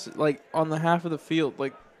you want us like on the half of the field?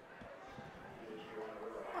 Like,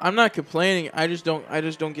 I'm not complaining. I just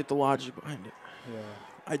don't get the logic behind it. Yeah,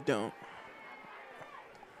 I don't.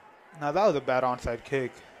 Now that was a bad onside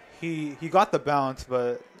kick. He got the bounce,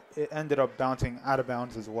 but it ended up bouncing out of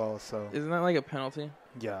bounds as well. So isn't that like a penalty?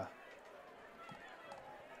 Yeah.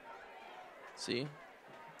 See,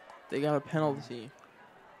 they got a penalty.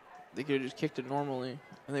 They could have just kicked it normally,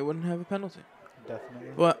 and they wouldn't have a penalty.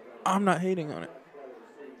 Definitely. But I'm not hating on it.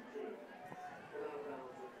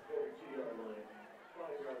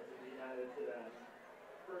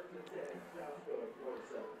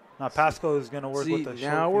 Now Pasco is going to work with the short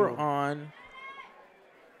now we're field. on.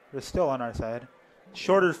 We're still on our side.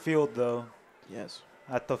 Shorter field, though. Yes.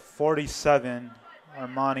 At the 47,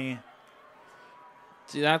 Armani.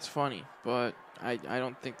 See, that's funny, but I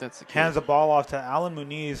don't think that's the case. Hands the ball off to Alan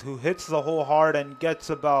Muniz, who hits the hole hard and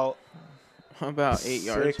gets about 8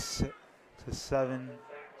 yards. 6 to 7.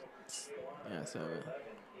 Yeah, 7.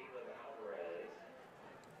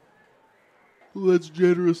 Well, that's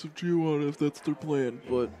generous of Chiawana if that's their plan,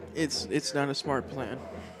 but it's not a smart plan.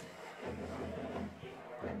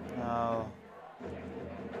 No.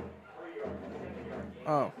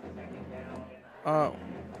 Oh.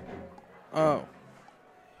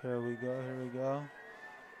 Here we go.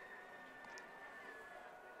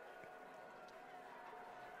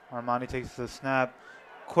 Armani takes the snap.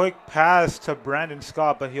 Quick pass to Brandon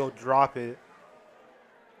Scott, but he'll drop it.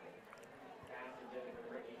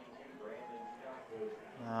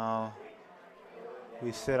 Now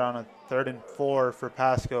we sit on a 3rd and 4 for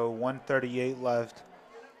Pasco. 1:38 left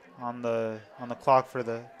on the clock for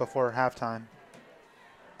before halftime.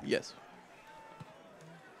 Yes.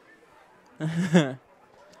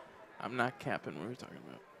 I'm not capping what we're talking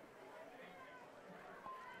about.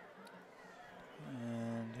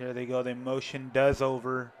 And here they go. They motion Dez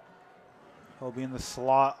over. He'll be in the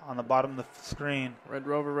slot on the bottom of the screen. Red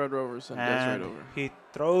Rover, send Dez right over. He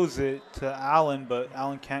throws it to Allen, but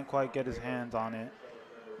Allen can't quite get his hands on it.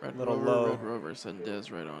 Red Rover, send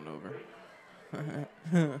Dez right on over.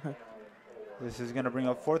 This is going to bring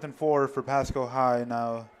up 4th and 4 for Pasco High.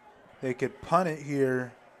 Now, they could punt it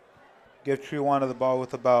here, give Chiawana the ball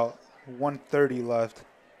with about 1:30 left.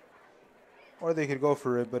 Or they could go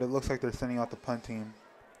for it, but it looks like they're sending out the punt team.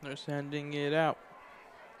 They're sending it out.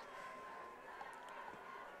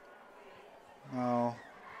 Now,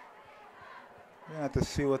 we're going to have to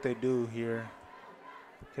see what they do here.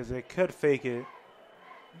 Because they could fake it.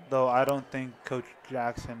 Though I don't think Coach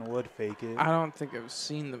Jackson would fake it. I don't think I've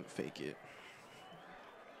seen them fake it.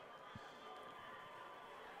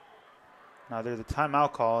 Now there's a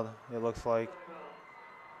timeout called, it looks like.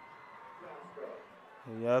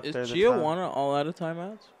 Yep, Is there's Chiawana all out of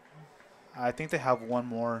timeouts? I think they have one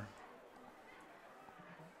more.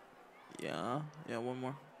 Yeah, one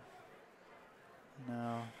more.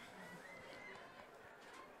 No.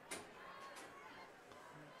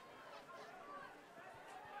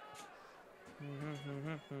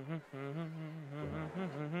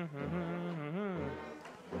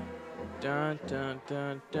 Dun dun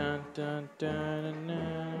dun dun dun dun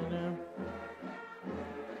dun.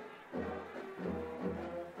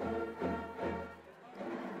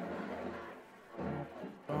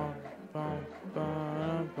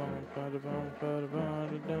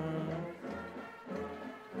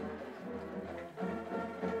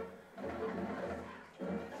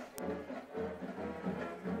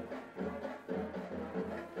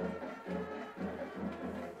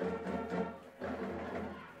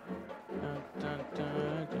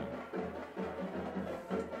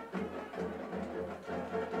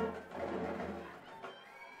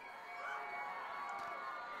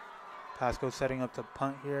 Pasco setting up to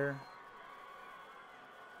punt here.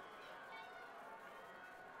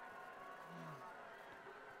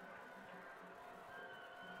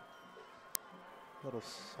 Little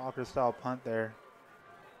soccer style punt there.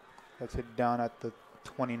 That's it down at the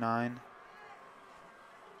 29.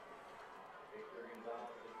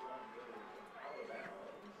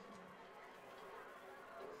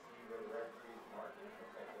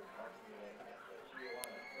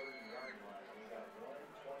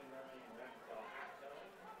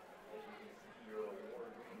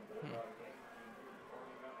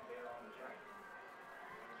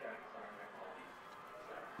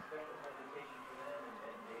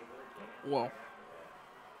 Whoa.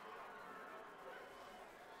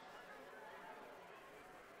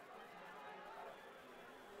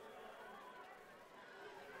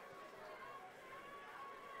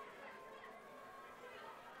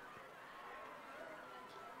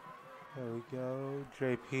 There we go.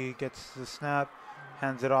 JP gets the snap,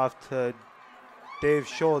 hands it off to Dave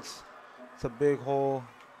Schultz. It's a big hole.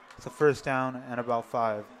 It's a first down and about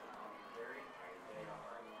 5.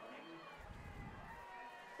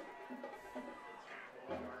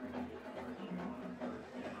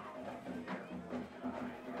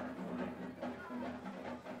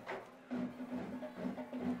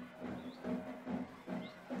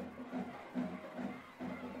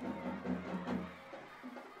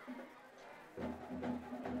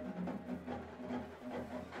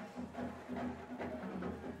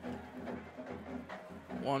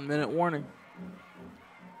 One-minute warning.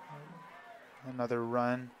 Another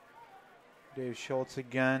run. Dave Schultz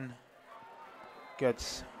again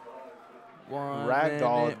gets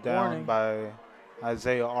ragdolled down by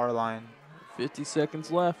Isaiah Arline. 50 seconds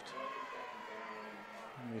left.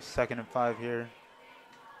 2nd and 5 here.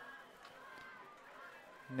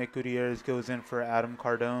 Nick Gutierrez goes in for Adam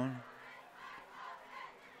Cardone.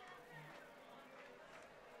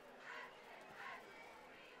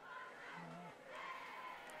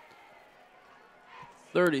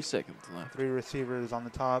 $30 seconds left. 3 receivers on the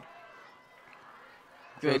top.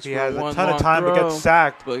 Waits He for has a one ton of long time to throw, get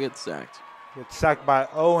sacked. but gets sacked. Gets sacked by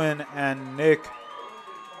Owen and Nick.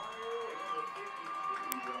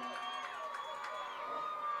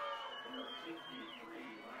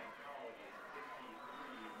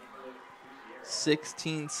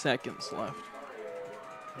 $16 seconds left.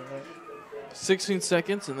 16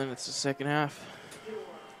 seconds, and then it's the second half.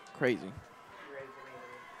 Crazy.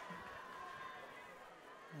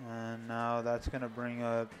 And now that's going to bring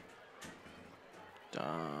up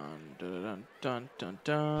Dun dun dun dun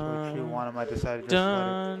dun. Chiawana might decide to just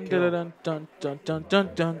Dun let it dun kill. dun dun dun dun dun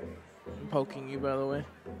dun. I'm poking you, by the way.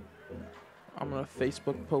 I'm gonna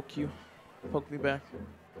Facebook poke you. Poke me back.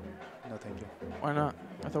 No, thank you. Why not?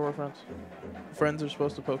 I thought we're friends. Friends are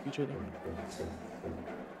supposed to poke each other.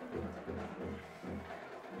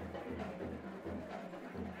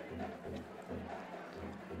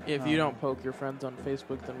 If you don't poke your friends on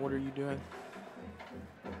Facebook, then what are you doing?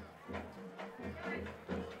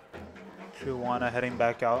 Chiawana heading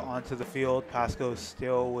back out onto the field. Pasco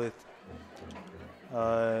still with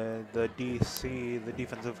the DC, the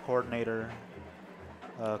defensive coordinator,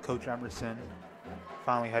 Coach Emerson,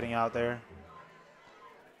 finally heading out there.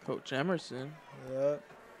 Coach Emerson. Yep.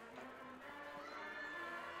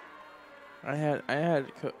 I had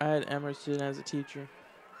Emerson as a teacher.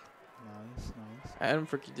 Nice. I had him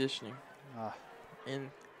for conditioning, Ah. and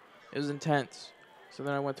it was intense. So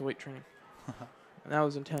then I went to weight training, and that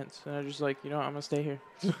was intense. And I was just like, I'm gonna stay here.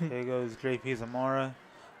 Here goes JP Zamora.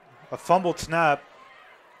 A fumbled snap.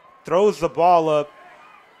 Throws the ball up.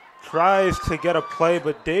 Tries to get a play,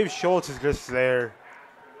 but Dave Schultz is just there.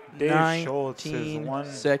 Dave Schultz is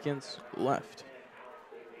 19 seconds left.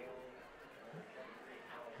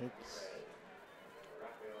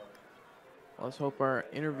 Let's hope our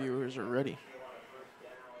interviewers are ready.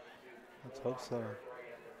 Let's hope so.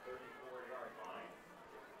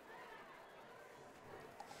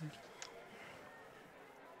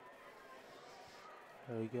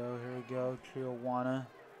 Here we go. Chiawana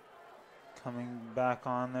coming back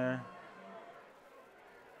on there.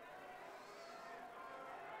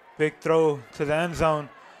 Big throw to the end zone.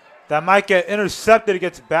 That might get intercepted. It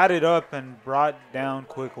gets batted up and brought down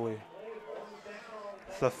quickly.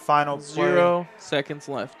 It's the final play. 0 seconds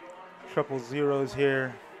left. Triple zeros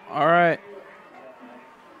here. All right.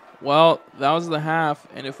 Well, that was the half,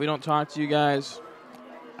 and if we don't talk to you guys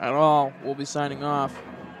at all, we'll be signing off.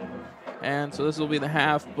 And so this will be the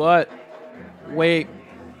half, but wait,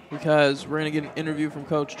 because we're going to get an interview from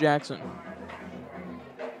Coach Jackson.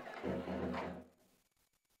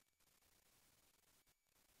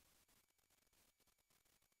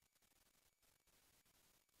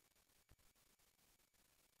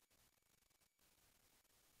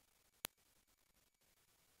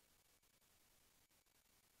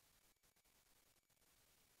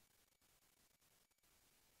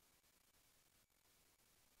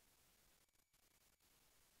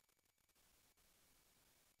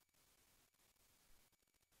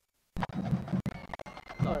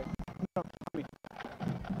 Sorry. Things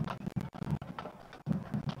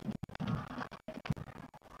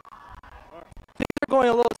are going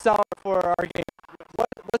a little sour for our game.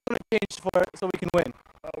 What's going to change for so we can win?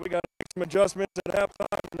 We got to make some adjustments at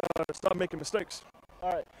halftime and stop making mistakes.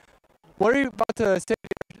 All right. What are you about to say to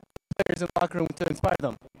your players in the locker room to inspire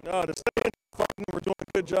them? To stay in fighting, we're doing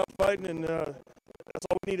a good job fighting, and that's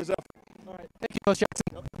all we need is effort. All right. Thank you, Coach Jackson.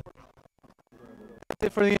 That's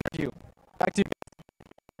it for the interview. Back to you.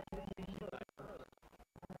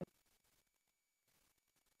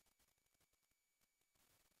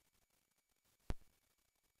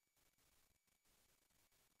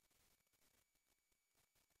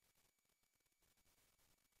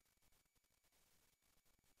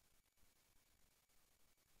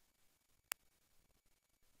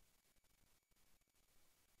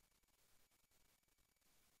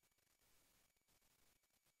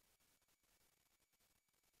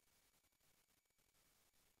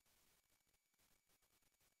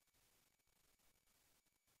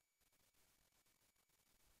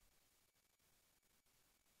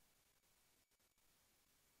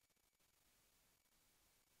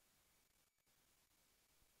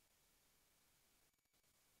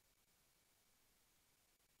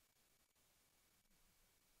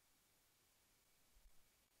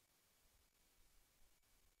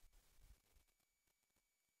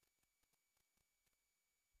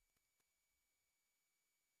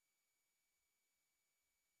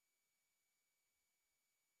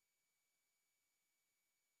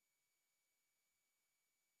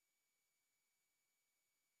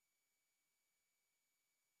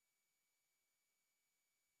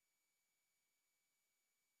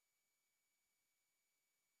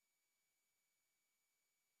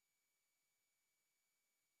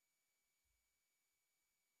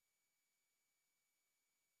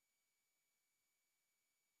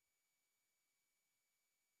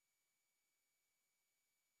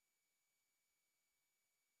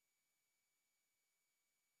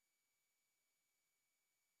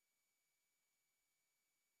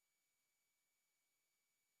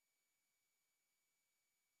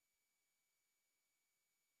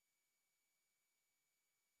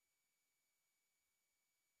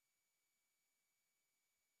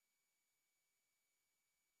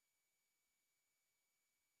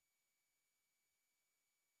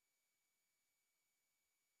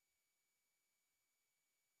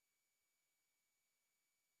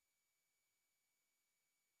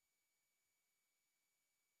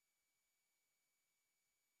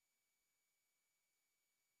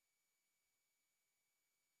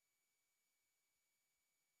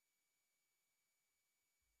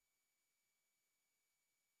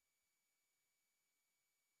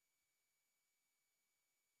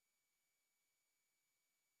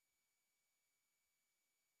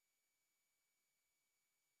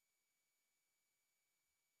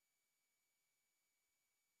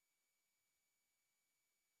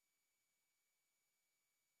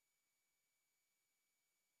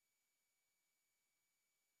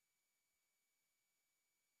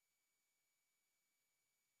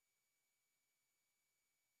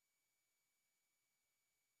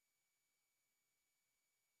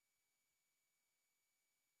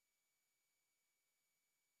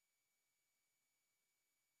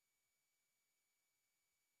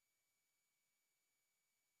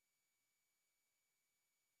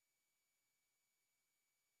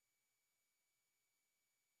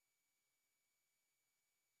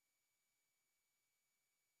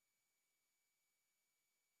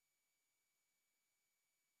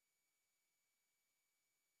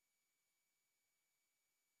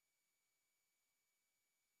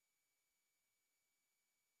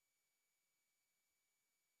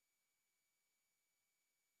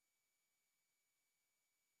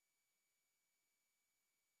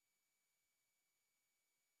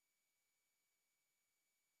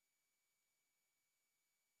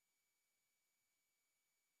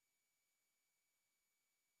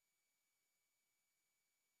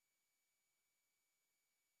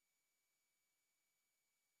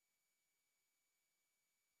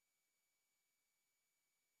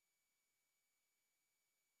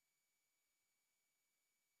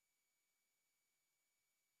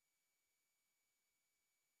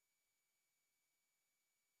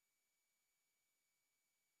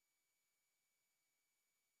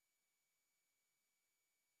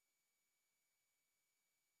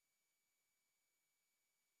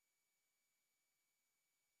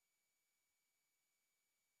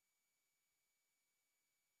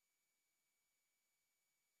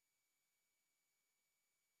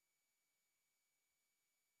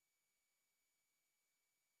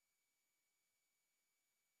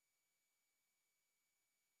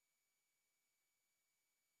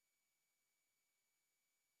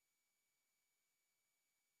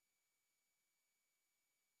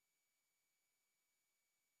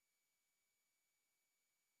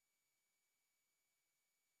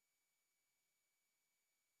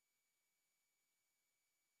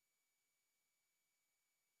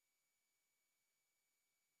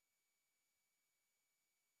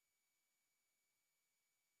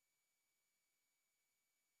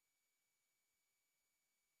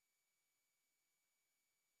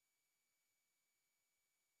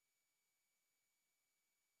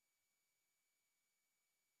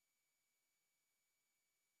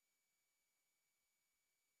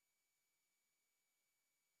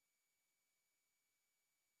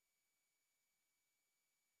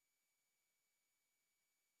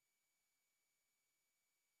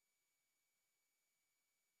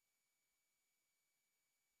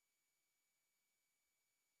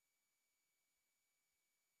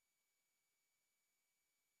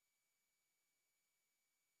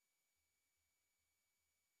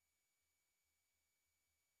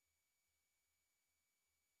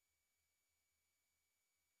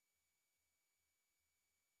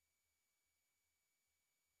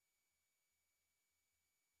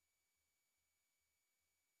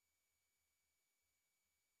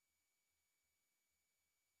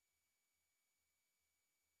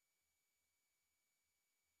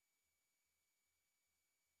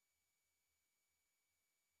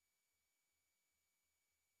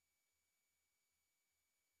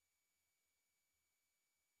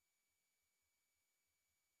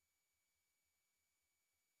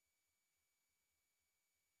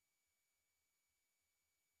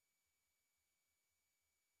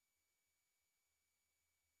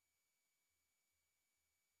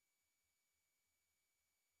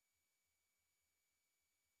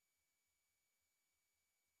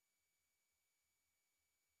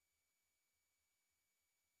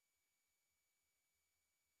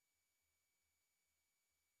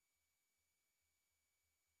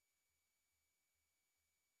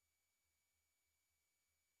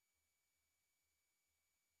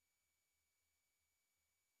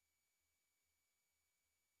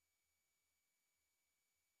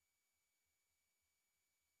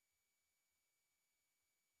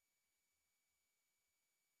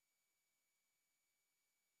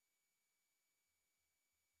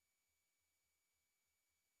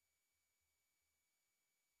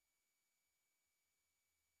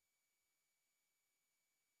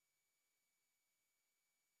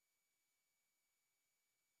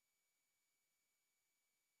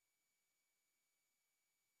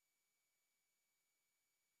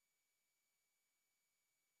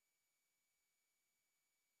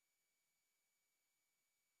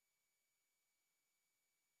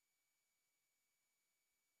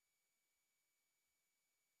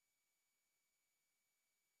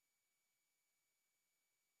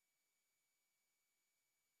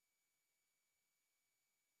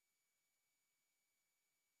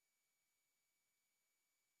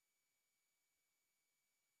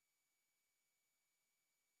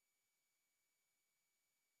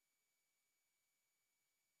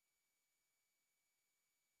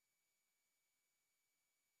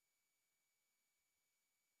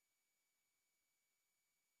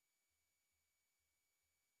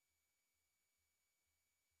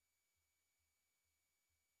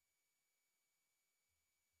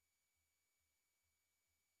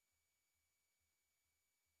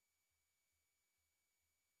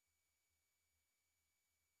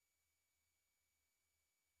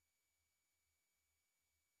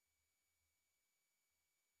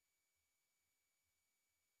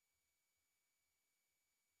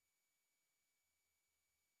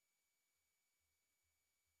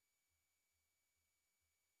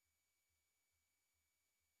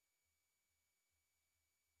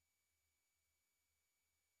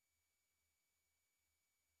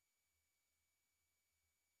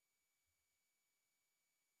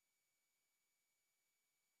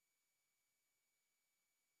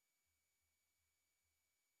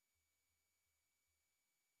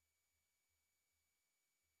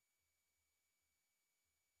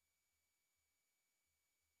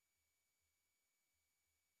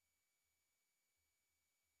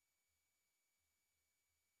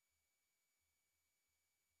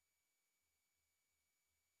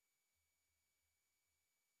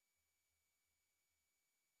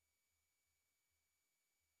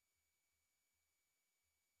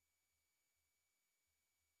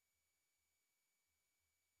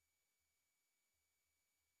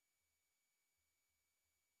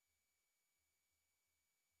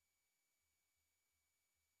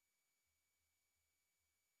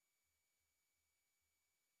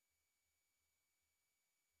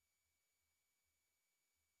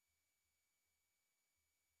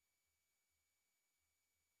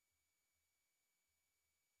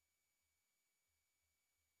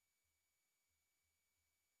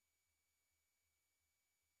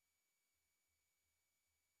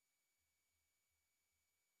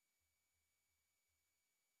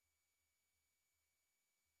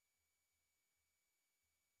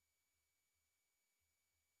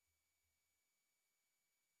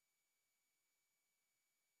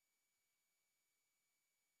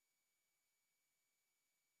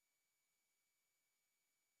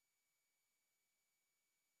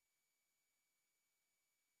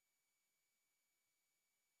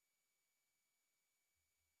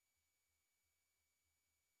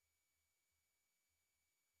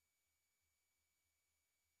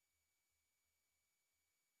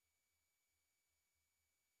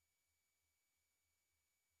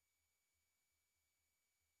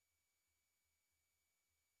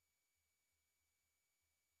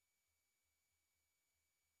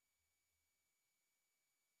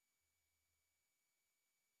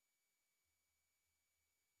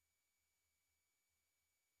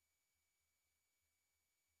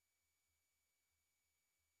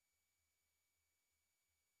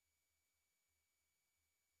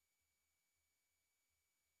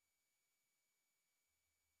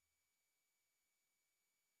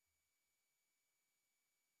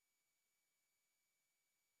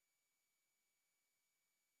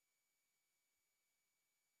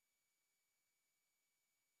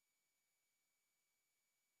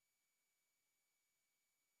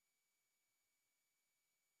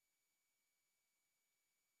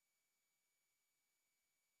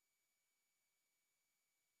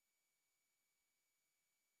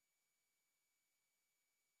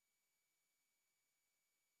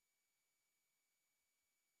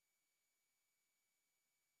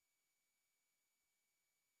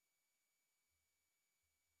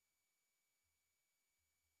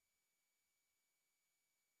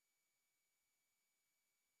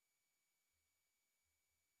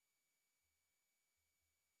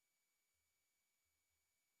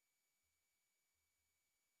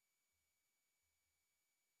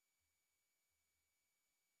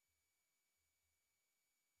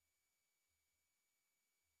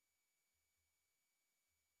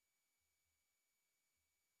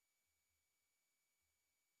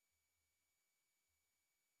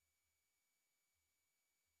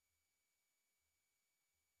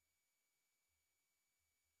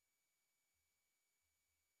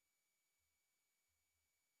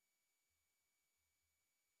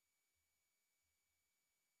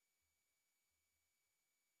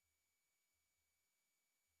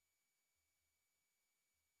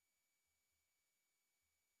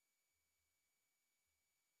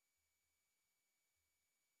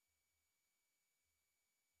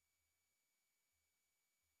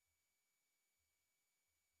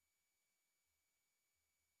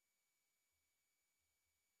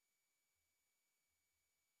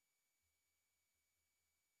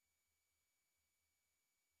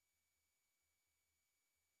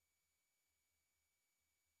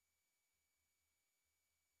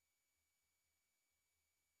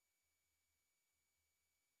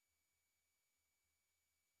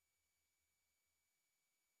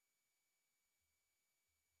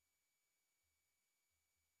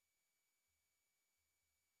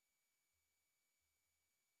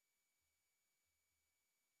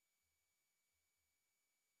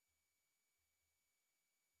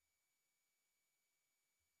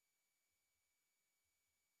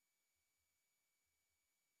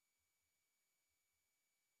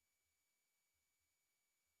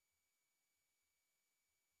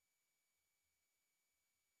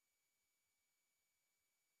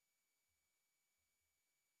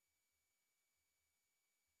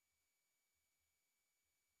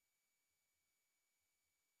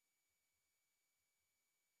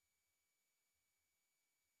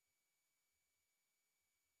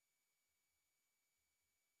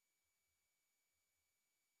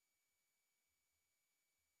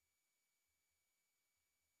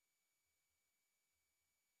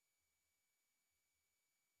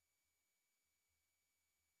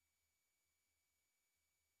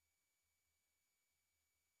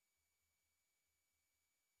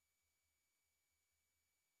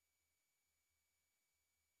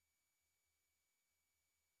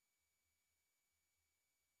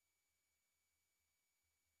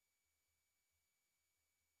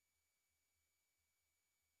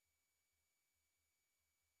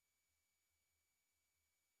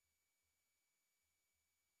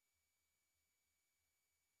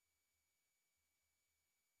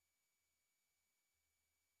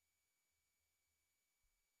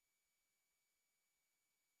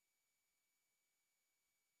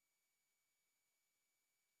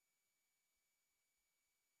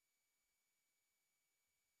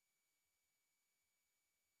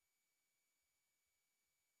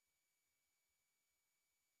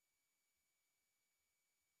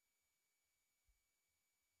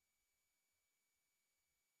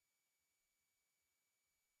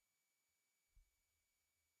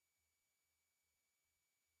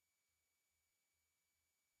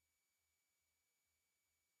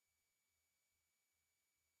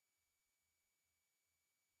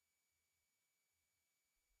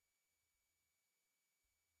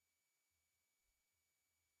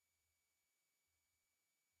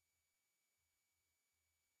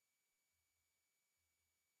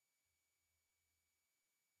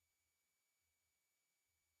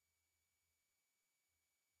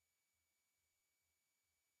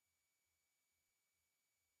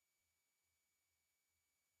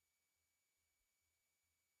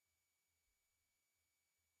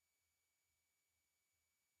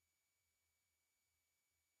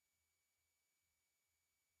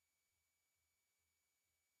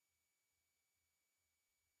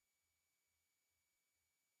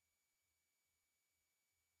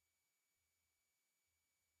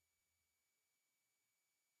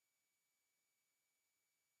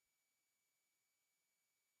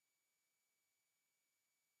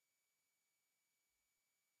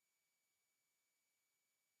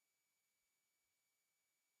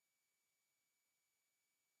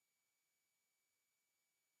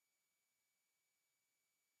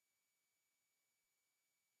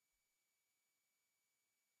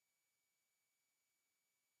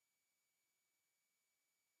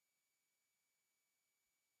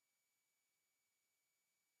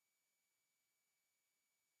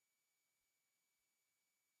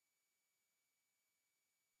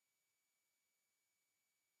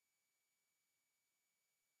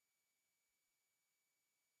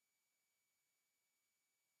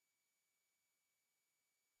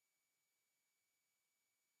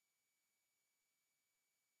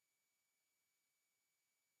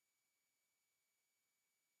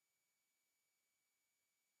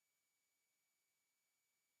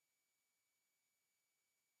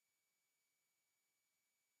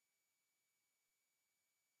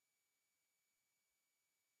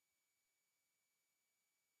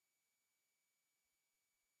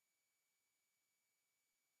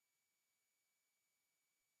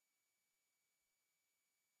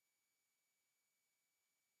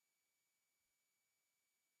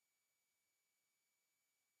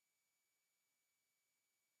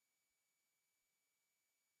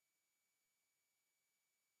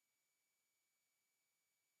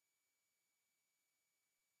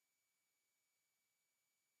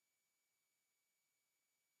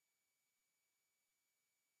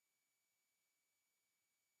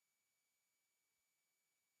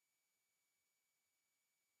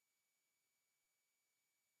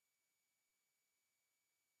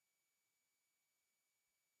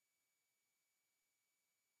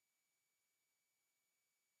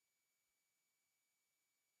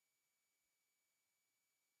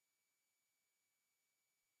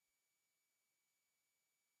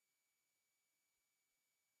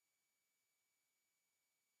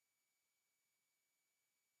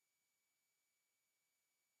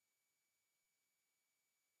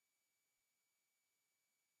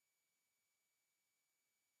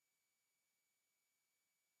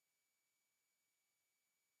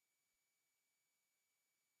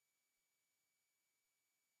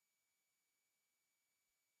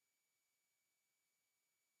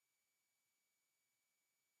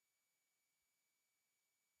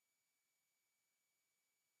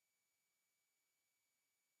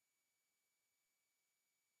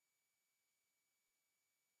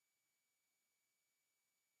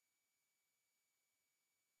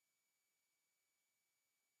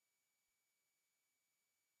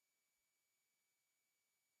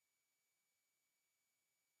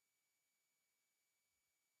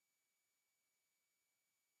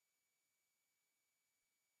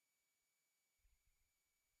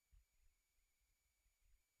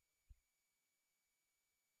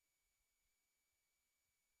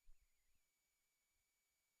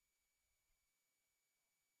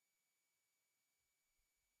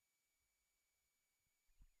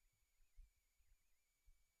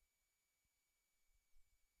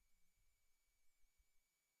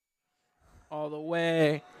 all the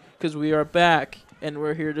way, because we are back and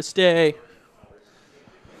we're here to stay.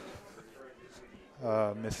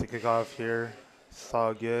 Missed the kickoff here.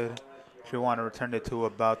 Saw good. Chiawana returned it to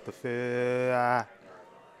about the Toasty.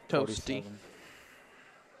 47.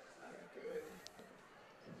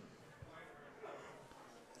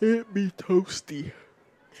 It be toasty.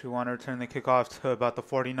 Chiawana returned the kickoff to about the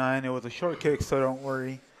 49. It was a short kick, so don't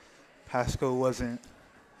worry. Pasco wasn't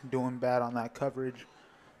doing bad on that coverage.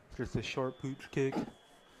 Just a short pooch kick.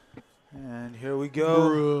 And here we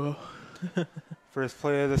go. First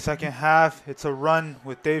play of the second half. It's a run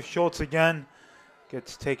with Dave Schultz again.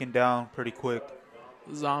 Gets taken down pretty quick.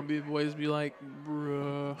 Zombie boys be like,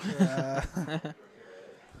 bruh. Yeah.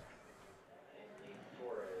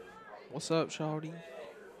 What's up, shawty?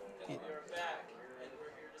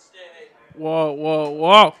 Whoa, whoa,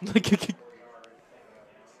 whoa.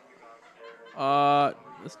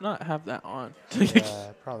 Let's not have that on.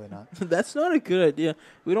 Yeah, probably not. That's not a good idea.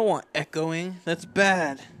 We don't want echoing. That's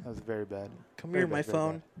bad. That was very bad. Come Very here, bad, my very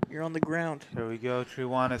phone. You're on the ground. Here we go.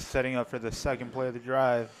 Chiawana is setting up for the second play of the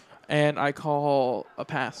drive. And I call a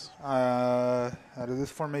pass. Out of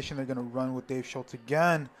this formation, they're going to run with Dave Schultz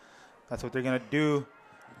again. That's what they're going to do.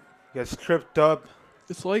 Gets tripped up.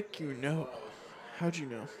 It's like you know. How'd you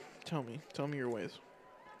know? Tell me. Tell me your ways.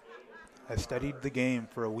 I studied the game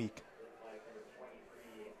for a week.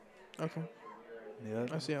 Okay.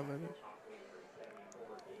 Yep. I see how that is.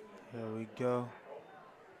 There we go.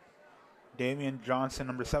 Damian Johnson,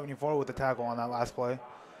 number 74, with the tackle on that last play.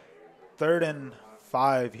 3rd and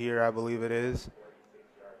 5 here, I believe it is.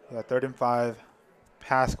 Yeah, 3rd and 5.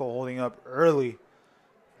 Pasco holding up early.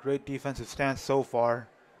 Great defensive stance so far.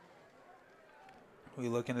 We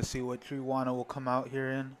looking to see what Chiawana will come out here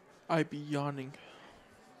in. I be yawning.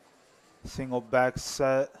 Single back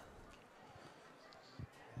set.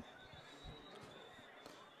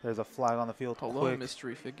 There's a flag on the field. Hello, quick.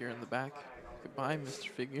 mystery figure in the back. Goodbye, Mr.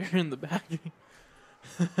 Figure in the back.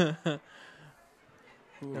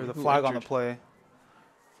 There's a flag on the play.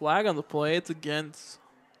 Flag on the play. It's against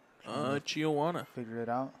Chiawana. Figure it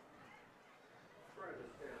out.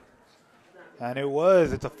 And it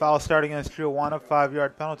was. It's a foul start against Chiawana.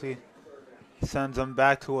 5-yard penalty. Sends them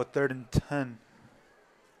back to a 3rd and 10.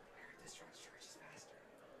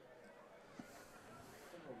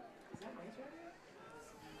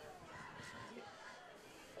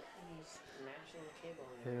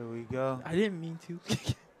 Here we go. I didn't mean to.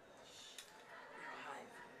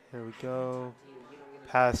 Here we go.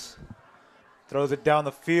 Pass. Throws it down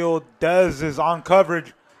the field. Dez is on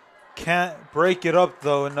coverage. Can't break it up,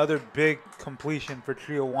 though. Another big completion for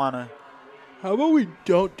Chiawana. How about we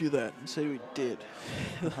don't do that and say we did?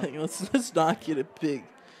 Like, let's not get a big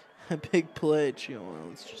play at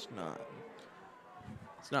Chiawana. It's just not.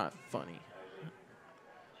 It's not funny.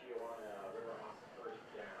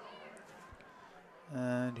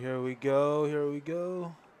 And here we go. Here we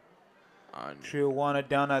go. Chiawana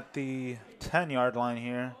down at the 10-yard line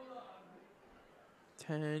here.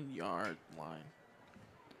 10-yard line.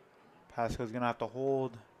 Pasco's going to have to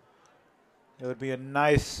hold. It would be a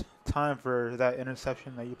nice time for that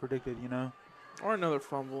interception that you predicted, you know? Or another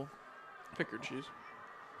fumble. Pick or choose.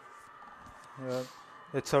 Yep.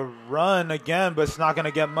 It's a run again, but it's not going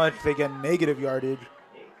to get much. They get negative yardage.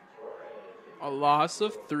 A loss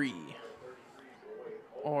of 3.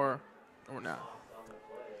 Or not.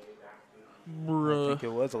 I think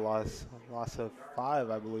it was a loss. A loss of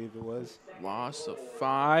 5, I believe it was. Loss of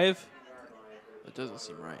 5? That doesn't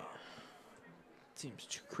seem right. Seems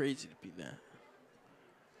too crazy to be that.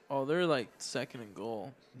 Oh, they're like 2nd and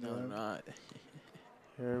goal. No, they're not.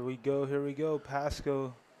 Here we go. Here we go.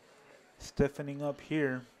 Pasco stiffening up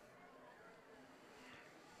here.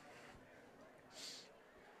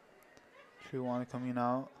 Chiawana coming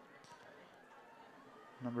out.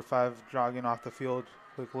 Number 5 jogging off the field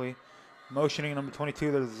quickly. Motioning number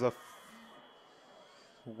 22. There's a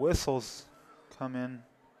whistles come in.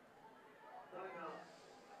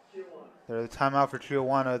 There's a timeout for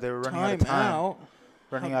Chiawana. They were running out of time.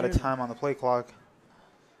 Running out of time on the play clock.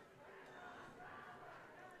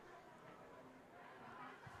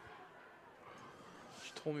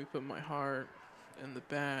 She told me to put my heart in the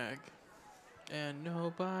bag. And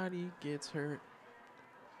nobody gets hurt.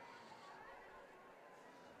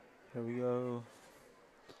 Here we go.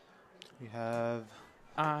 We have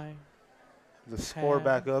the score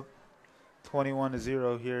back up.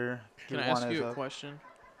 21-0 here. Can I ask you a question?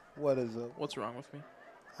 What is it? What's wrong with me?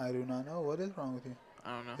 I do not know. What is wrong with you?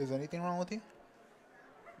 I don't know. Is anything wrong with you?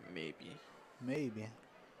 Maybe. Maybe.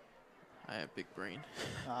 I have big brain.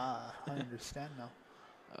 I understand now.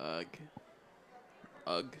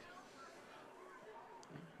 Ugh.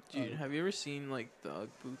 Dude, have you ever seen like the UGG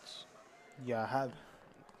boots? Yeah, I have.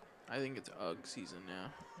 I think it's UGG season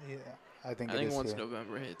now. Yeah, I think I it think is once here.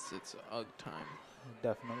 November hits, it's UGG time.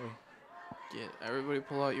 Definitely. Get everybody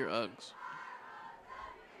pull out your UGGs.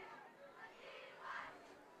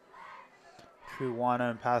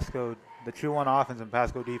 Chiawana and Pasco, the Chiawana offense and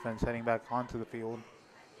Pasco defense heading back onto the field.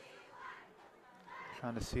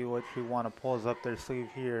 Trying to see what Chiawana pulls up their sleeve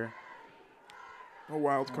here. A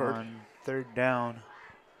wild card. On third down.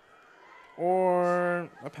 Or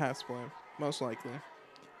a pass play, most likely.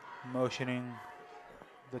 Motioning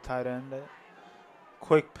the tight end.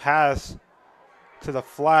 Quick pass to the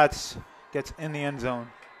flats. Gets in the end zone.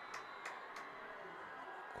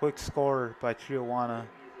 Quick score by Chiawana.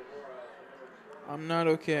 I'm not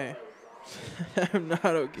okay. I'm not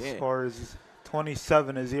okay. Score is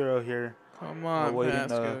 27-0 here. Come on, awaiting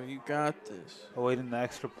Pasco. You got this. Awaiting the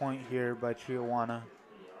extra point here by Chiawana.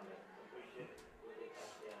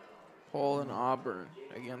 Paul and Auburn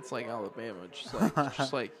against like Alabama,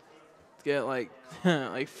 just like get like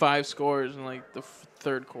like 5 scores in like the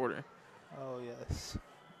third quarter. Oh yes.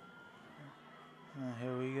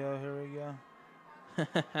 Here we go. Here we go.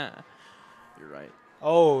 You're right.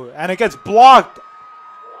 Oh, and it gets blocked.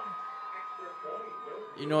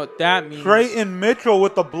 You know what that means? Trayton Mitchell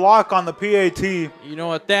with the block on the PAT. You know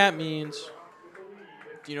what that means?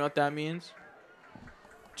 Do you know what that means?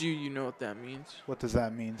 Do you know what that means? What does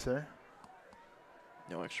that mean, sir?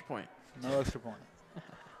 No extra point. No extra point.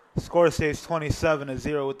 Score stays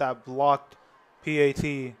 27-0 with that blocked PAT.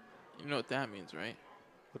 You know what that means, right?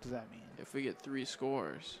 What does that mean? If we get 3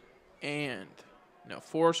 scores and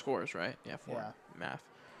 4 scores, right? Yeah, 4. Yeah. Math.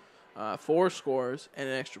 4 scores and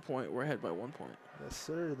an extra point, we're ahead by 1 point. Yes,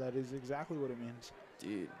 sir. That is exactly what it means.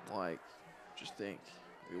 Dude, like, just think.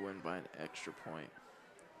 We win by an extra point.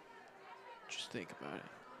 Just think about it.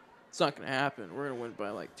 It's not going to happen. We're going to win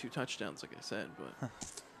by, like, 2 touchdowns, like I said, but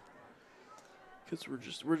because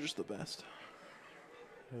we're just the best.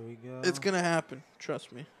 Here we go. It's going to happen.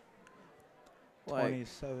 Trust me.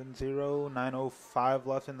 27-0, 9:05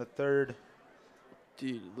 left in the third.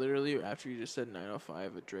 Dude, literally, after you just said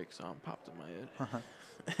 9:05, a Drake song popped in my head.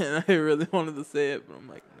 And I really wanted to say it, but I'm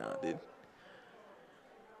like, nah, dude.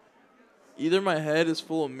 Either my head is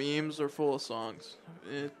full of memes or full of songs.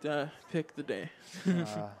 Pick the day.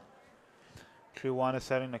 Chiawana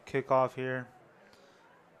setting a kickoff here.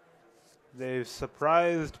 They've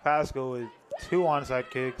surprised Pasco with 2 onside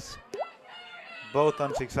kicks, both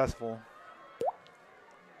unsuccessful.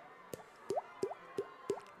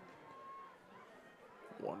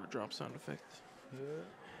 Water drop sound effect.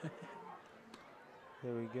 Yeah.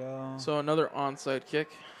 There we go. So another onside kick.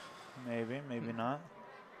 Maybe not.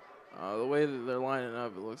 The way that they're lining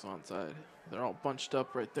up, it looks onside. They're all bunched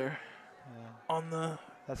up right there. Yeah. On the.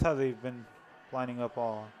 That's how they've been lining up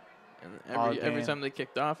all. And every time they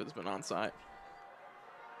kicked off, it's been onside.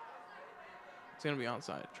 It's gonna be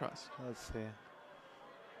onside. Trust. Let's see.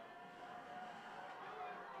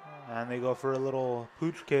 And they go for a little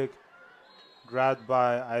pooch kick, grabbed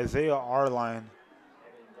by Isaiah Arline.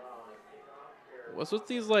 What's with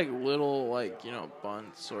these like little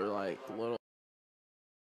bunts or like little